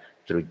heaven,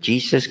 through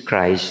Jesus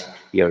Christ,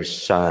 your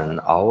Son,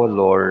 our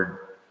Lord.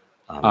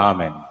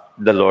 Amen.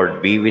 The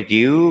Lord be with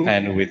you.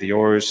 And with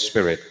your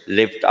spirit,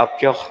 Lift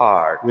up your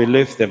heart. we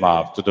lift them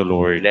up to the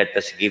Lord. Let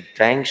us give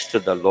thanks to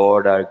the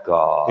Lord our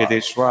God. It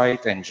is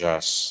right and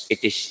just.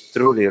 It is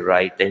truly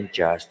right and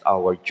just,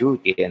 our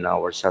duty and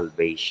our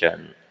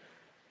salvation,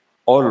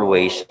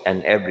 always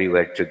and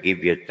everywhere to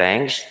give you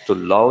thanks, to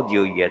laud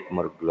you yet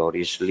more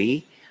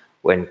gloriously,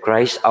 when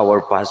Christ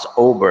our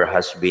Passover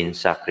has been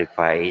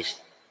sacrificed.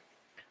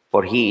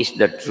 For he is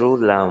the true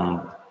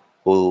Lamb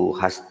who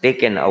has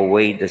taken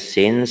away the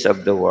sins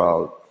of the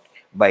world.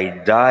 By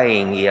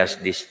dying, he has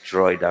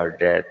destroyed our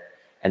death,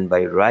 and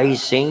by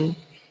rising,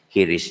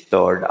 he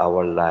restored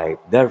our life.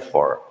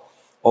 Therefore,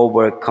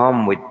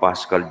 overcome with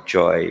paschal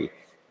joy,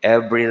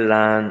 every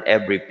land,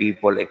 every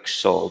people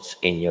exalts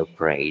in your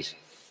praise.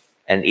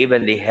 And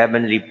even the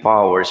heavenly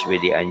powers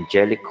with the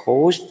angelic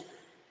host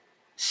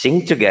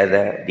sing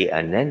together the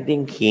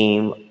unending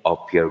hymn of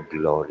your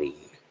glory.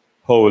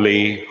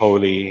 Holy,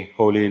 holy,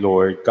 holy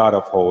Lord, God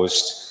of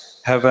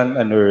hosts, heaven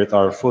and earth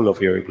are full of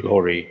your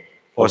glory.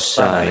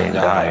 Hosanna in the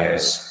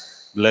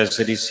highest.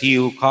 Blessed is he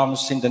who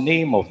comes in the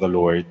name of the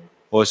Lord.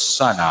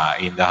 Hosanna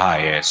in the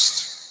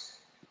highest.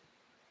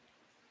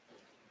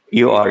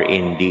 You are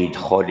indeed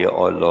holy,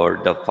 O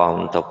Lord, the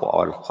fount of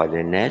all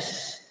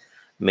holiness.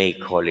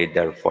 Make holy,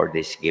 therefore,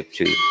 this gift,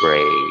 we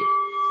pray,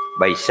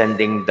 by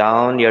sending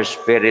down your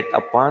Spirit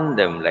upon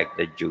them like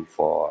the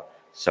dewfall,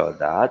 so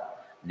that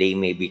they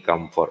may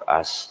become for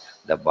us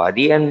the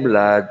body and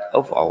blood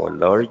of our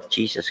Lord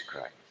Jesus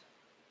Christ.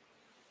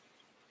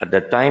 At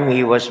the time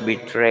he was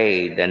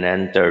betrayed and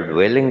entered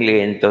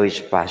willingly into his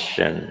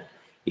passion,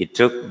 he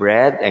took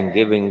bread and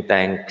giving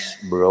thanks,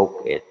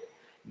 broke it,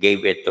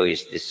 gave it to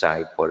his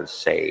disciples,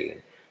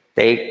 saying,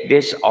 "Take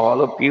this, all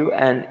of you,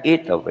 and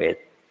eat of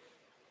it.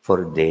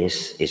 For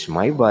this is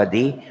my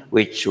body,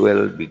 which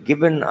will be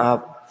given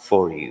up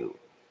for you."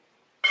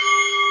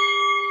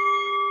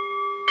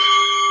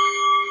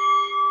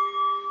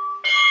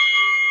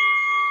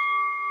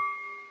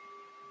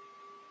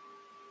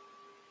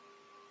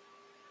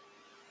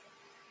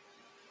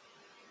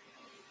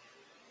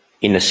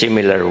 In a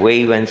similar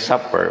way, when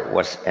supper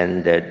was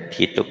ended,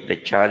 he took the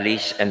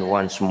chalice and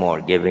once more,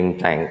 giving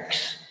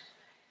thanks,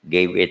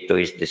 gave it to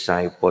his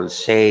disciples,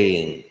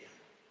 saying,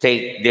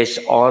 Take this,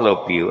 all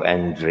of you,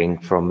 and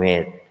drink from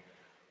it.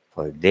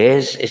 For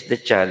this is the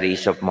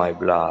chalice of my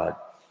blood,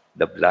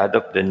 the blood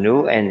of the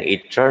new and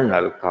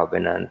eternal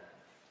covenant,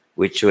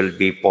 which will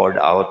be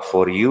poured out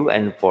for you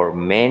and for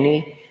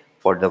many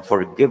for the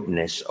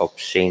forgiveness of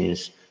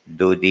sins.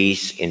 Do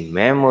this in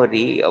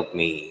memory of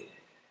me.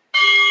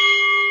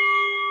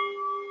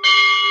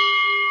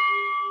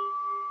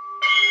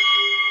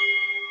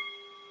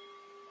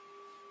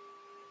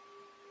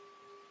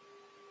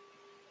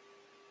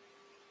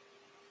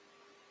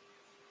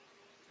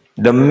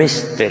 The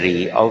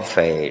mystery of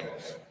faith.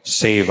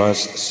 Save us,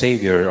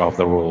 Savior of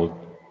the world,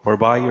 for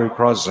by your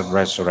cross and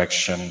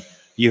resurrection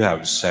you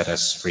have set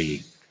us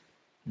free.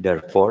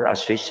 Therefore,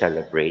 as we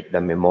celebrate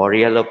the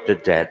memorial of the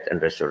death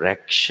and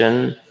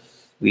resurrection,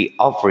 we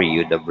offer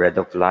you the bread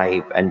of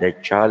life and the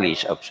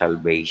chalice of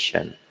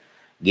salvation,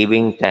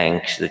 giving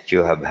thanks that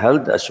you have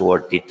held us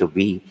worthy to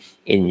be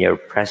in your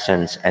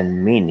presence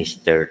and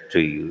minister to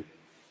you.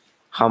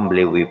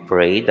 Humbly we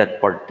pray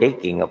that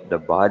partaking of the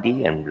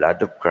body and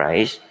blood of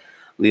Christ,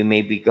 we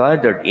may be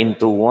gathered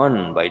into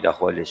one by the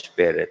Holy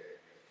Spirit.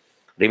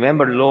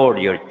 Remember,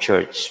 Lord, your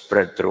church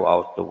spread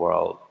throughout the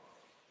world.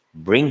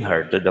 Bring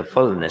her to the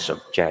fullness of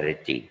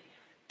charity,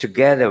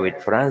 together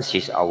with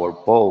Francis, our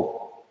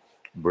Pope,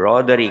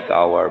 Broderick,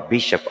 our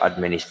Bishop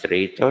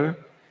Administrator,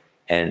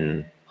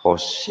 and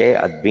Jose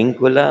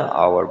Advincula,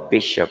 our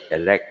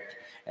Bishop-elect,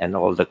 and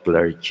all the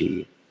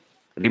clergy.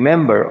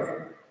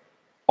 Remember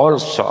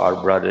also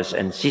our brothers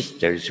and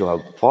sisters who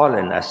have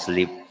fallen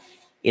asleep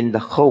in the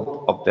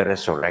hope of the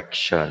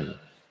resurrection,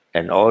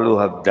 and all who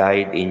have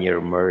died in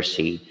your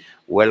mercy.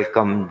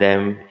 Welcome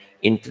them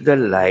into the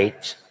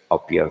light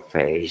of your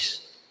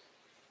face.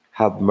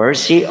 Have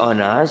mercy on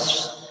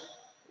us,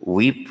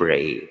 we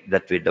pray,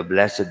 that with the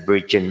Blessed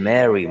Virgin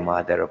Mary,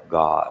 Mother of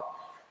God,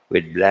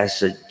 with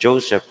Blessed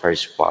Joseph, her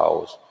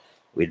spouse,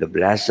 with the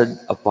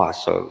blessed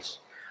apostles,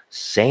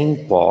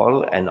 Saint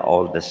Paul, and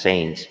all the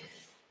saints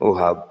who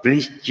have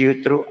pleased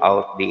you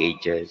throughout the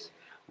ages,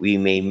 we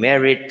may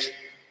merit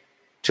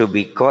to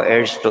be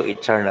co-heirs to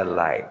eternal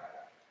life,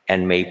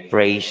 and may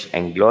praise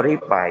and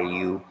glorify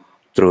you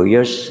through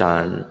your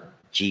Son,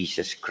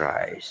 Jesus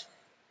Christ.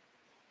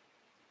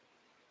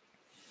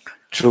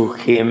 Through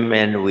him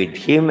and with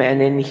him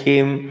and in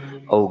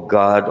him, O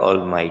God,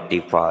 Almighty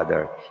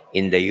Father,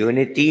 in the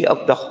unity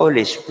of the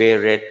Holy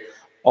Spirit,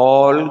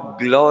 all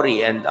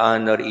glory and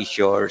honor is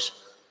yours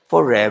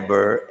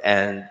forever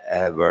and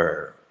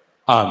ever.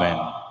 Amen.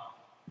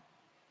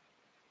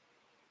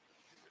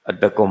 At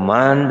the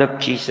command of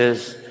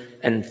Jesus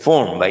and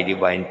formed by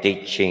divine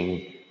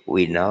teaching,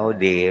 we now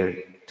dare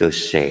to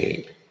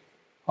say,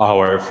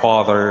 Our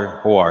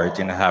Father, who art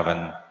in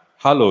heaven,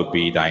 hallowed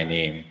be thy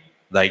name.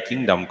 Thy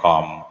kingdom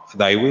come,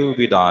 thy will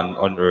be done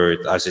on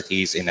earth as it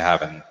is in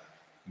heaven.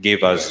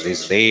 Give us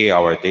this day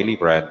our daily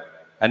bread,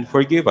 and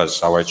forgive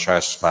us our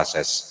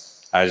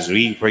trespasses, as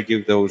we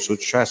forgive those who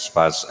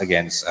trespass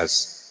against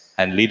us.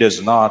 And lead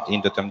us not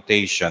into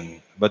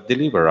temptation, but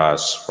deliver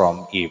us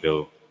from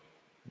evil.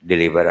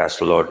 deliver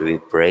us, Lord, we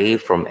pray,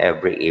 from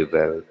every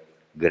evil.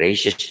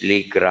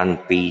 Graciously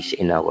grant peace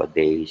in our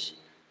days,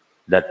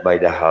 that by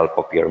the help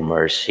of your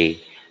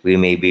mercy, we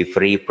may be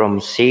free from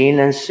sin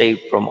and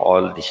safe from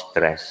all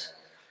distress,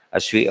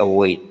 as we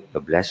await the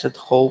blessed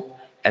hope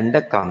and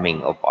the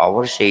coming of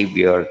our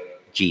Savior,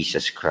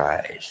 Jesus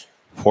Christ.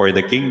 For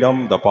the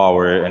kingdom, the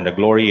power, and the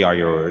glory are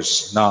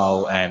yours,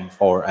 now and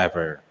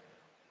forever.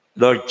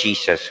 Lord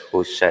Jesus,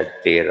 who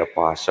said to your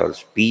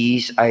apostles,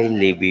 "Peace I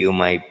leave you,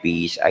 my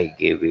peace I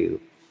give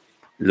you,"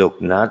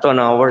 look not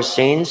on our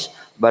sins,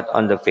 but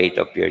on the faith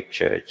of your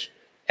church,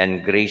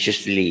 and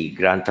graciously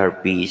grant her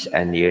peace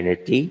and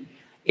unity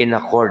in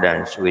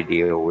accordance with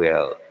your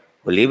will,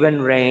 who live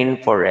and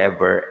reign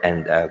forever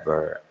and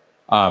ever.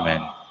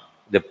 Amen.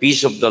 The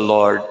peace of the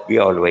Lord be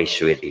always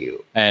with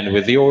you. And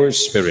with your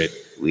spirit,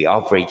 We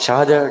offer each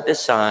other the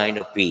sign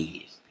of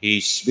peace.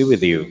 peace be with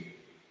you.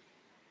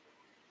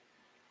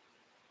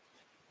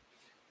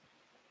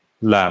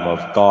 Lamb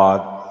of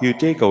God, you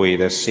take away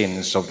the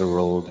sins of the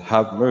world,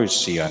 have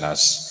mercy on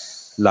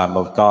us. Lamb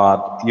of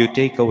God, you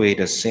take away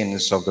the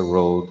sins of the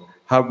world,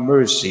 have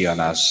mercy on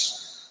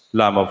us.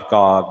 Lamb of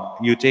God,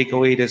 you take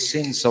away the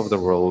sins of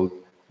the world,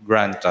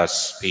 grant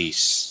us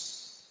peace.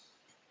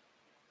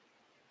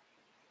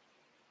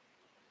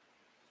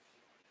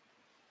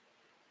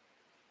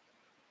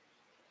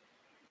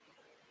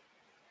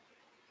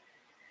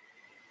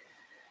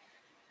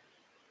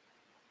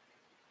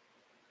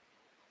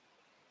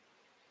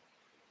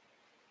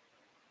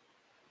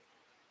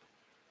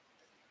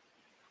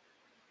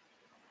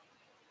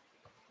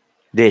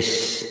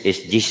 This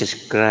is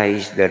Jesus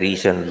Christ, the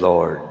risen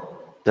Lord,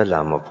 the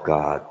Lamb of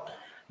God.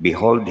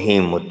 Behold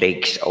him who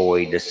takes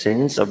away the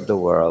sins of the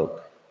world.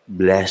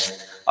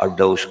 Blessed are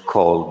those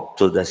called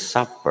to the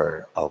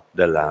supper of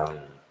the Lamb.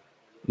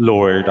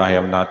 Lord, I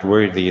am not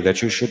worthy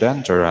that you should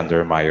enter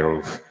under my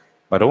roof,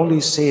 but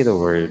only say the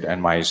word, and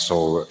my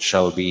soul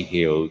shall be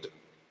healed.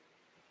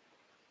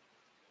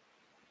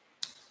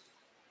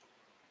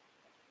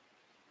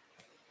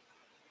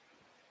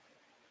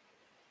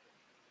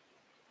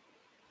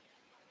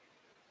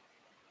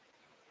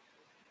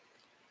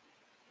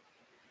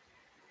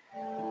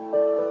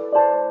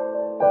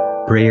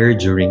 Prayer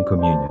during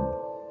communion.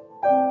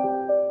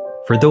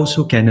 For those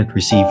who cannot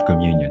receive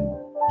communion,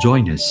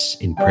 join us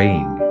in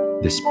praying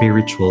the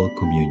spiritual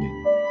communion.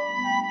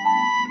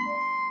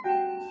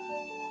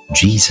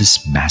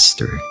 Jesus,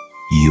 Master,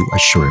 you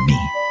assure me,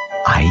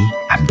 I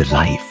am the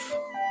life.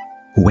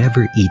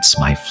 Whoever eats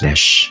my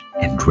flesh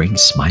and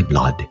drinks my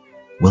blood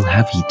will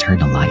have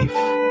eternal life.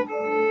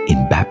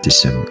 In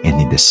baptism and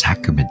in the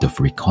sacrament of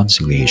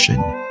reconciliation,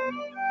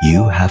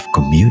 you have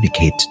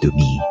communicated to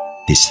me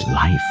this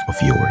life of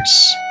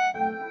yours.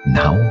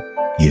 Now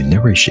you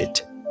nourish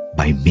it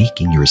by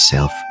making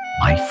yourself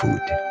my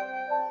food.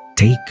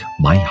 Take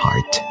my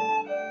heart,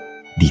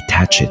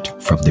 detach it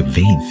from the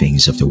vain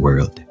things of the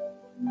world.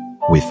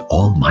 With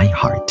all my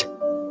heart,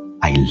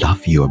 I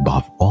love you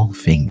above all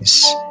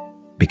things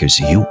because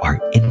you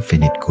are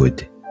infinite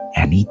good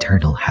and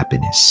eternal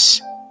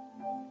happiness.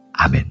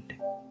 Amen.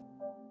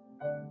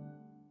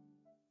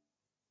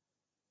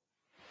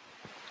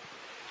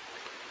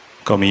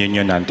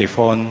 Communion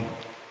Antiphon.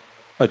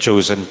 A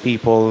chosen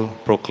people,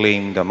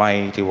 proclaim the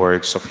mighty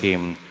works of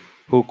him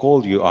who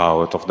called you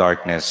out of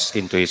darkness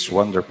into his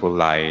wonderful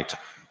light.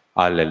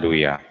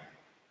 Alleluia.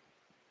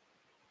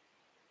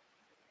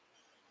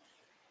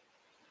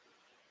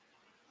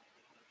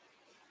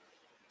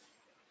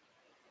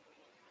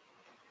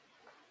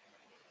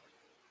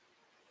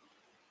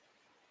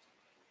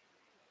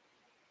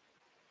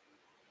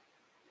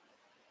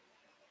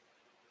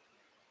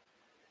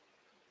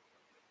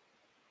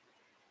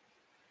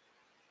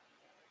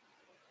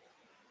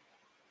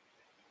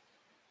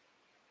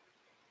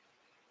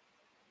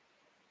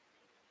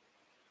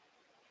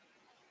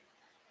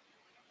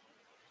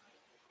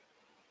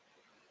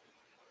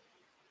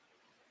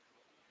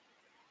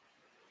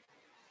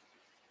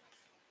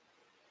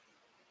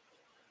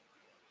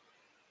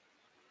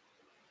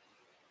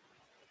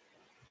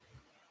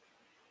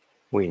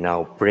 We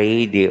now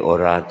pray the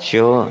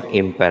Oratio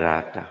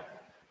Imperata.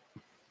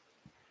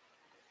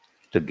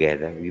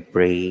 Together we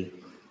pray,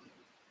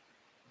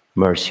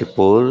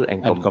 merciful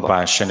and And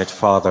compassionate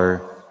Father,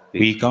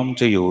 we come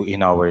to you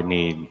in our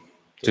need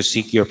to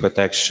seek your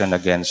protection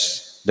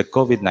against the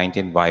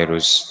COVID-19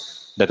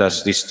 virus that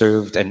has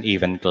disturbed and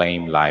even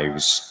claimed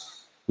lives.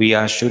 We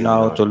ask you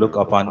now to look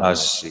upon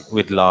us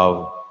with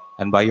love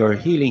and by your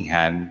healing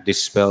hand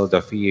dispel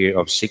the fear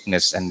of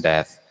sickness and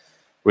death,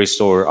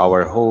 restore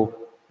our hope,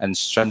 and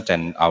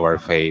strengthen our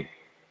faith.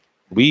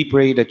 We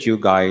pray that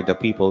you guide the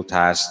people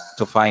tasked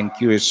to find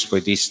cures for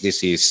this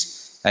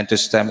disease and to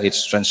stem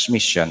its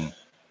transmission.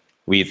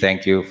 We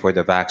thank you for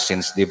the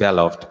vaccines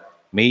developed,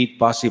 made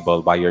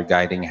possible by your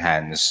guiding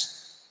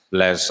hands.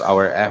 Bless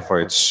our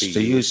efforts to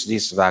use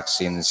these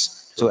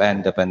vaccines to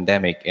end the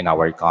pandemic in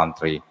our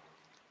country.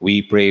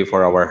 We pray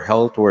for our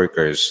health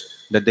workers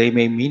that they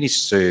may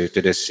minister to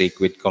the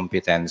sick with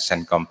competence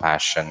and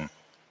compassion.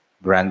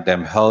 Grant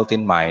them health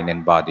in mind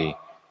and body,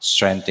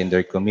 strengthen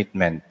their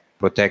commitment,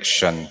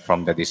 protection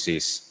from the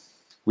disease.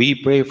 We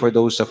pray for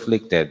those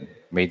afflicted.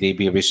 May they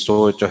be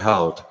restored to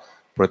health.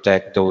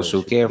 Protect those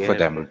who care for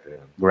them.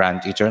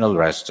 Grant eternal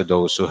rest to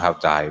those who have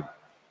died.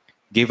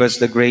 Give us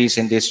the grace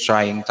in these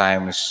trying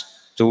times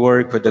to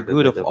work for the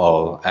good of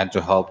all and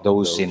to help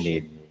those in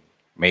need.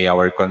 May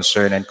our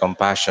concern and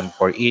compassion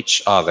for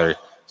each other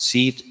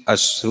see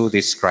us through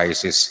this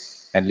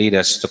crisis and lead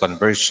us to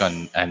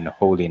conversion and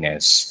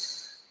holiness.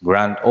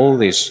 Grant all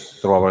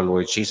this through our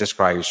Lord Jesus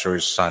Christ,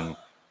 your Son,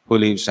 who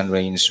lives and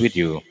reigns with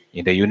you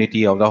in the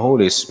unity of the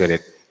Holy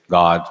Spirit,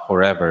 God,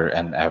 forever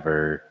and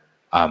ever.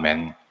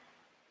 Amen.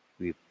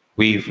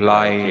 We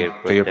fly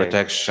to your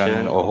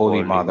protection, O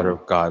Holy Mother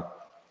of God.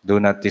 Do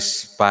not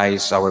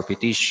despise our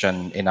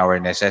petition in our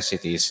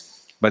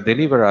necessities, but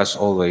deliver us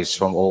always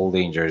from all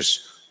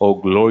dangers, O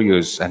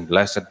glorious and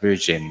blessed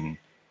Virgin.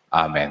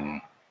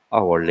 Amen.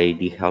 Our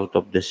Lady, health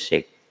of the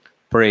sick,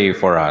 Pray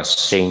for us.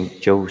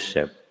 Saint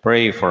Joseph,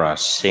 Pray for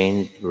us.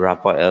 Saint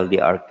Raphael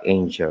the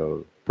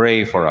Archangel,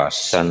 Pray for us.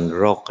 San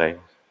Roque,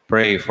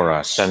 Pray for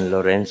us. San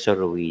Lorenzo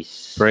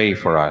Ruiz, Pray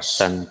for us.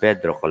 San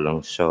Pedro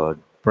Calungsod,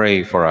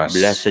 Pray for us.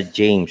 Blessed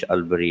James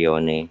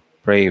Alberione,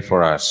 Pray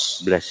for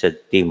us.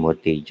 Blessed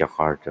Timothy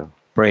Jacardo.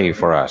 Pray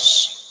for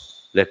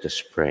us. Let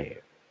us pray.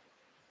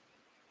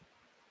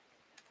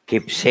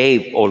 Keep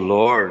safe, O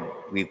Lord,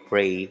 we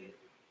pray,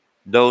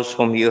 those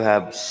whom you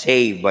have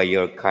saved by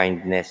your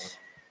kindness,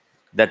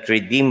 that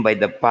redeemed by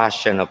the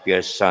passion of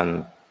your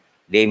Son,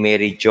 they may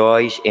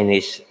rejoice in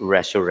his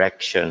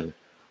resurrection,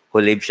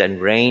 who lives and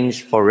reigns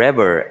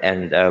forever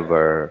and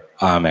ever.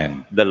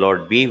 Amen. The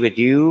Lord be with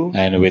you.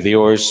 And with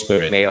your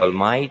spirit. May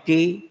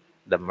Almighty,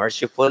 the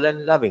merciful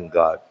and loving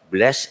God,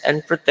 bless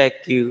and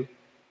protect you,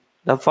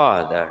 the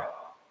Father,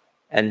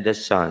 and the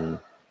Son,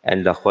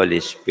 and the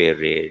Holy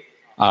Spirit.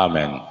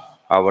 Amen.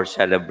 Our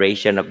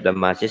celebration of the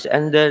Mass is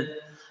ended.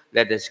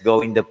 Let us go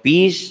in the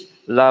peace,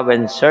 love,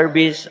 and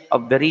service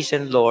of the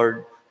risen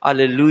Lord.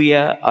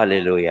 Alleluia,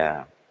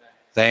 alleluia.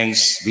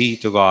 Thanks be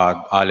to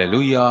God.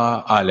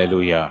 Alleluia,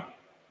 alleluia.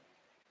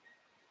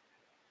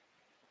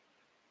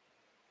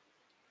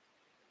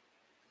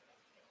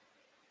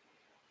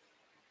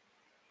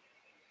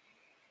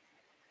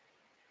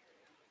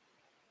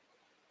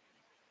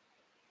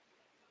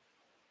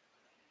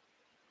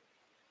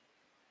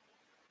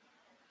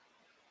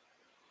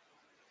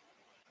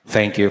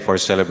 Thank you for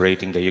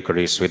celebrating the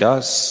Eucharist with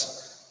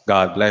us.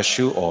 God bless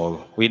you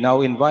all. We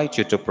now invite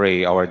you to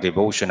pray our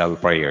devotional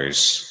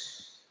prayers.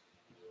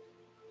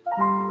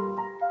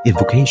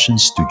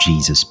 Invocations to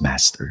Jesus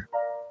Master.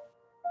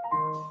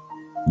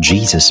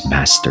 Jesus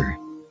Master,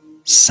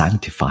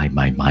 sanctify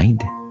my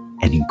mind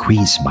and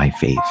increase my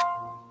faith.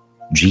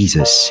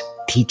 Jesus,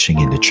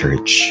 teaching in the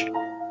church,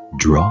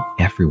 draw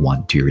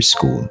everyone to your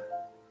school.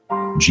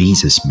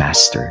 Jesus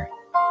Master,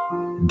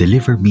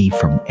 deliver me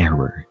from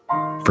error,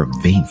 from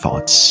vain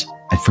thoughts,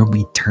 and from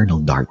eternal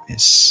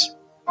darkness.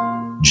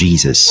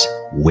 Jesus,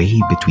 way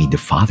between the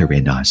Father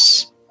and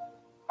us,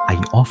 I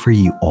offer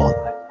you all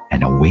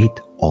and await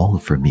all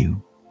from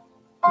you.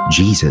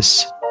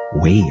 Jesus,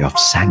 way of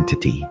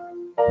sanctity,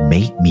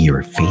 make me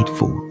your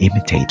faithful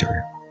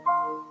imitator.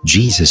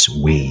 Jesus'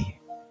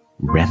 way,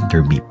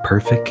 render me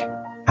perfect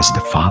as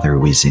the Father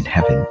who is in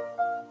heaven.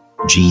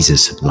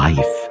 Jesus'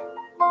 life,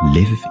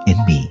 live in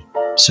me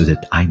so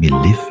that I may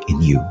live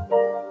in you.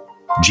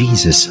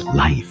 Jesus'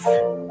 life,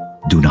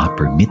 do not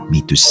permit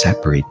me to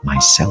separate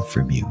myself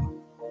from you.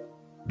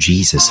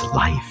 Jesus'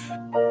 life,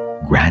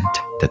 grant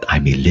that I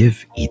may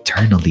live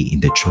eternally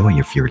in the joy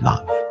of your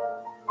love.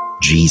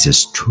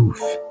 Jesus'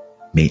 truth,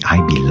 may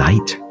I be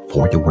light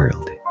for the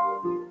world.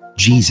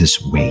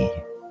 Jesus' way,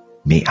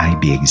 may I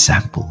be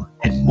example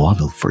and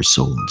model for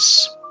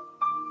souls.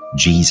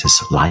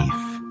 Jesus'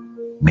 life,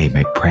 may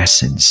my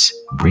presence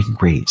bring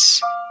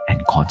grace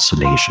and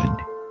consolation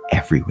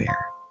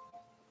everywhere.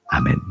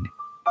 Amen.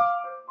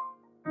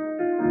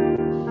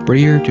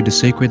 Prayer to the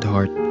Sacred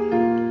Heart.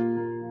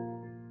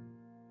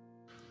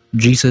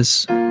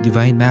 Jesus,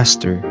 Divine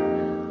Master,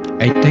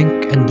 I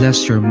thank and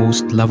bless your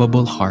most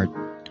lovable heart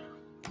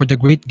for the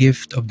great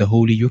gift of the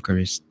Holy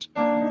Eucharist.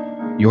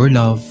 Your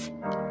love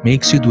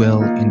makes you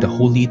dwell in the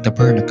Holy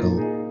Tabernacle.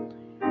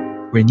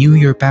 Renew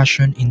your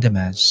passion in the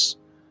Mass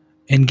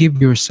and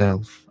give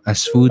yourself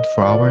as food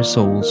for our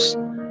souls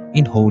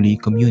in Holy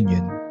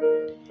Communion.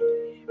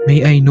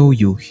 May I know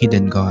you,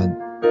 hidden God.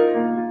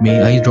 May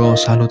I draw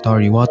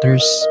salutary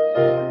waters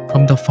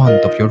from the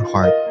font of your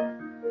heart.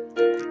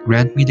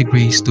 Grant me the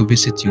grace to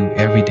visit you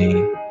every day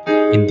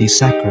in this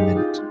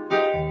sacrament,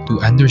 to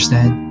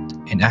understand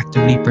and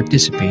actively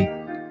participate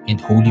in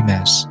Holy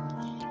Mass,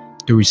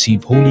 to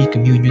receive Holy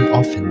Communion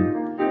often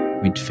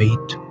with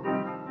faith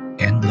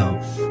and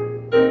love.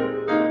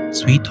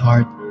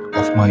 Sweetheart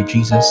of my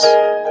Jesus,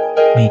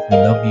 make me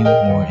love you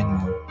more and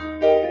more.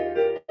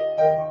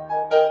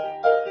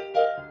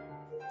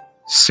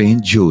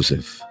 Saint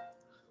Joseph,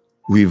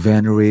 we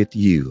venerate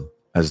you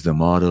as the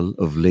model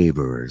of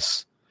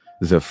laborers,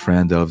 the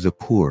friend of the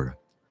poor,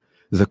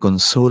 the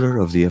consoler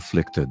of the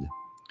afflicted,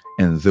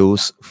 and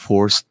those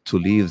forced to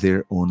leave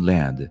their own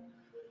land,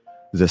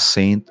 the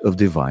saint of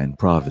divine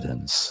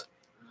providence.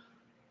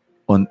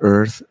 On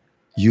earth,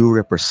 you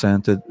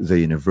represented the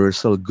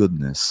universal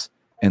goodness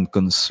and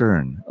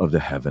concern of the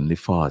Heavenly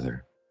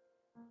Father.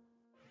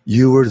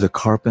 You were the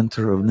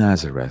carpenter of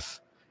Nazareth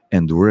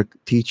and work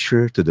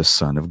teacher to the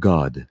Son of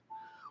God,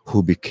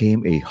 who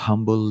became a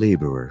humble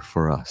laborer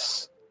for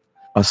us.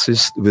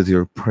 Assist with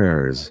your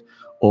prayers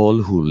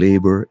all who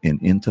labor in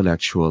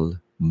intellectual,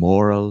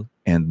 moral,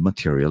 and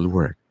material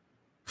work.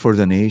 For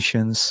the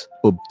nations,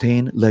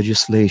 obtain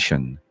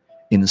legislation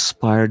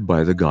inspired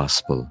by the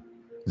gospel,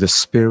 the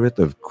spirit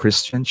of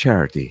Christian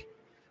charity,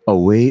 a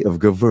way of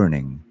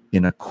governing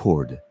in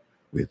accord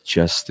with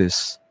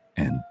justice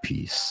and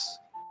peace.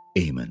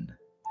 Amen.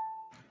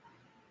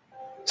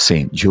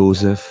 Saint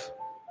Joseph,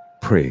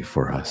 pray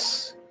for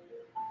us.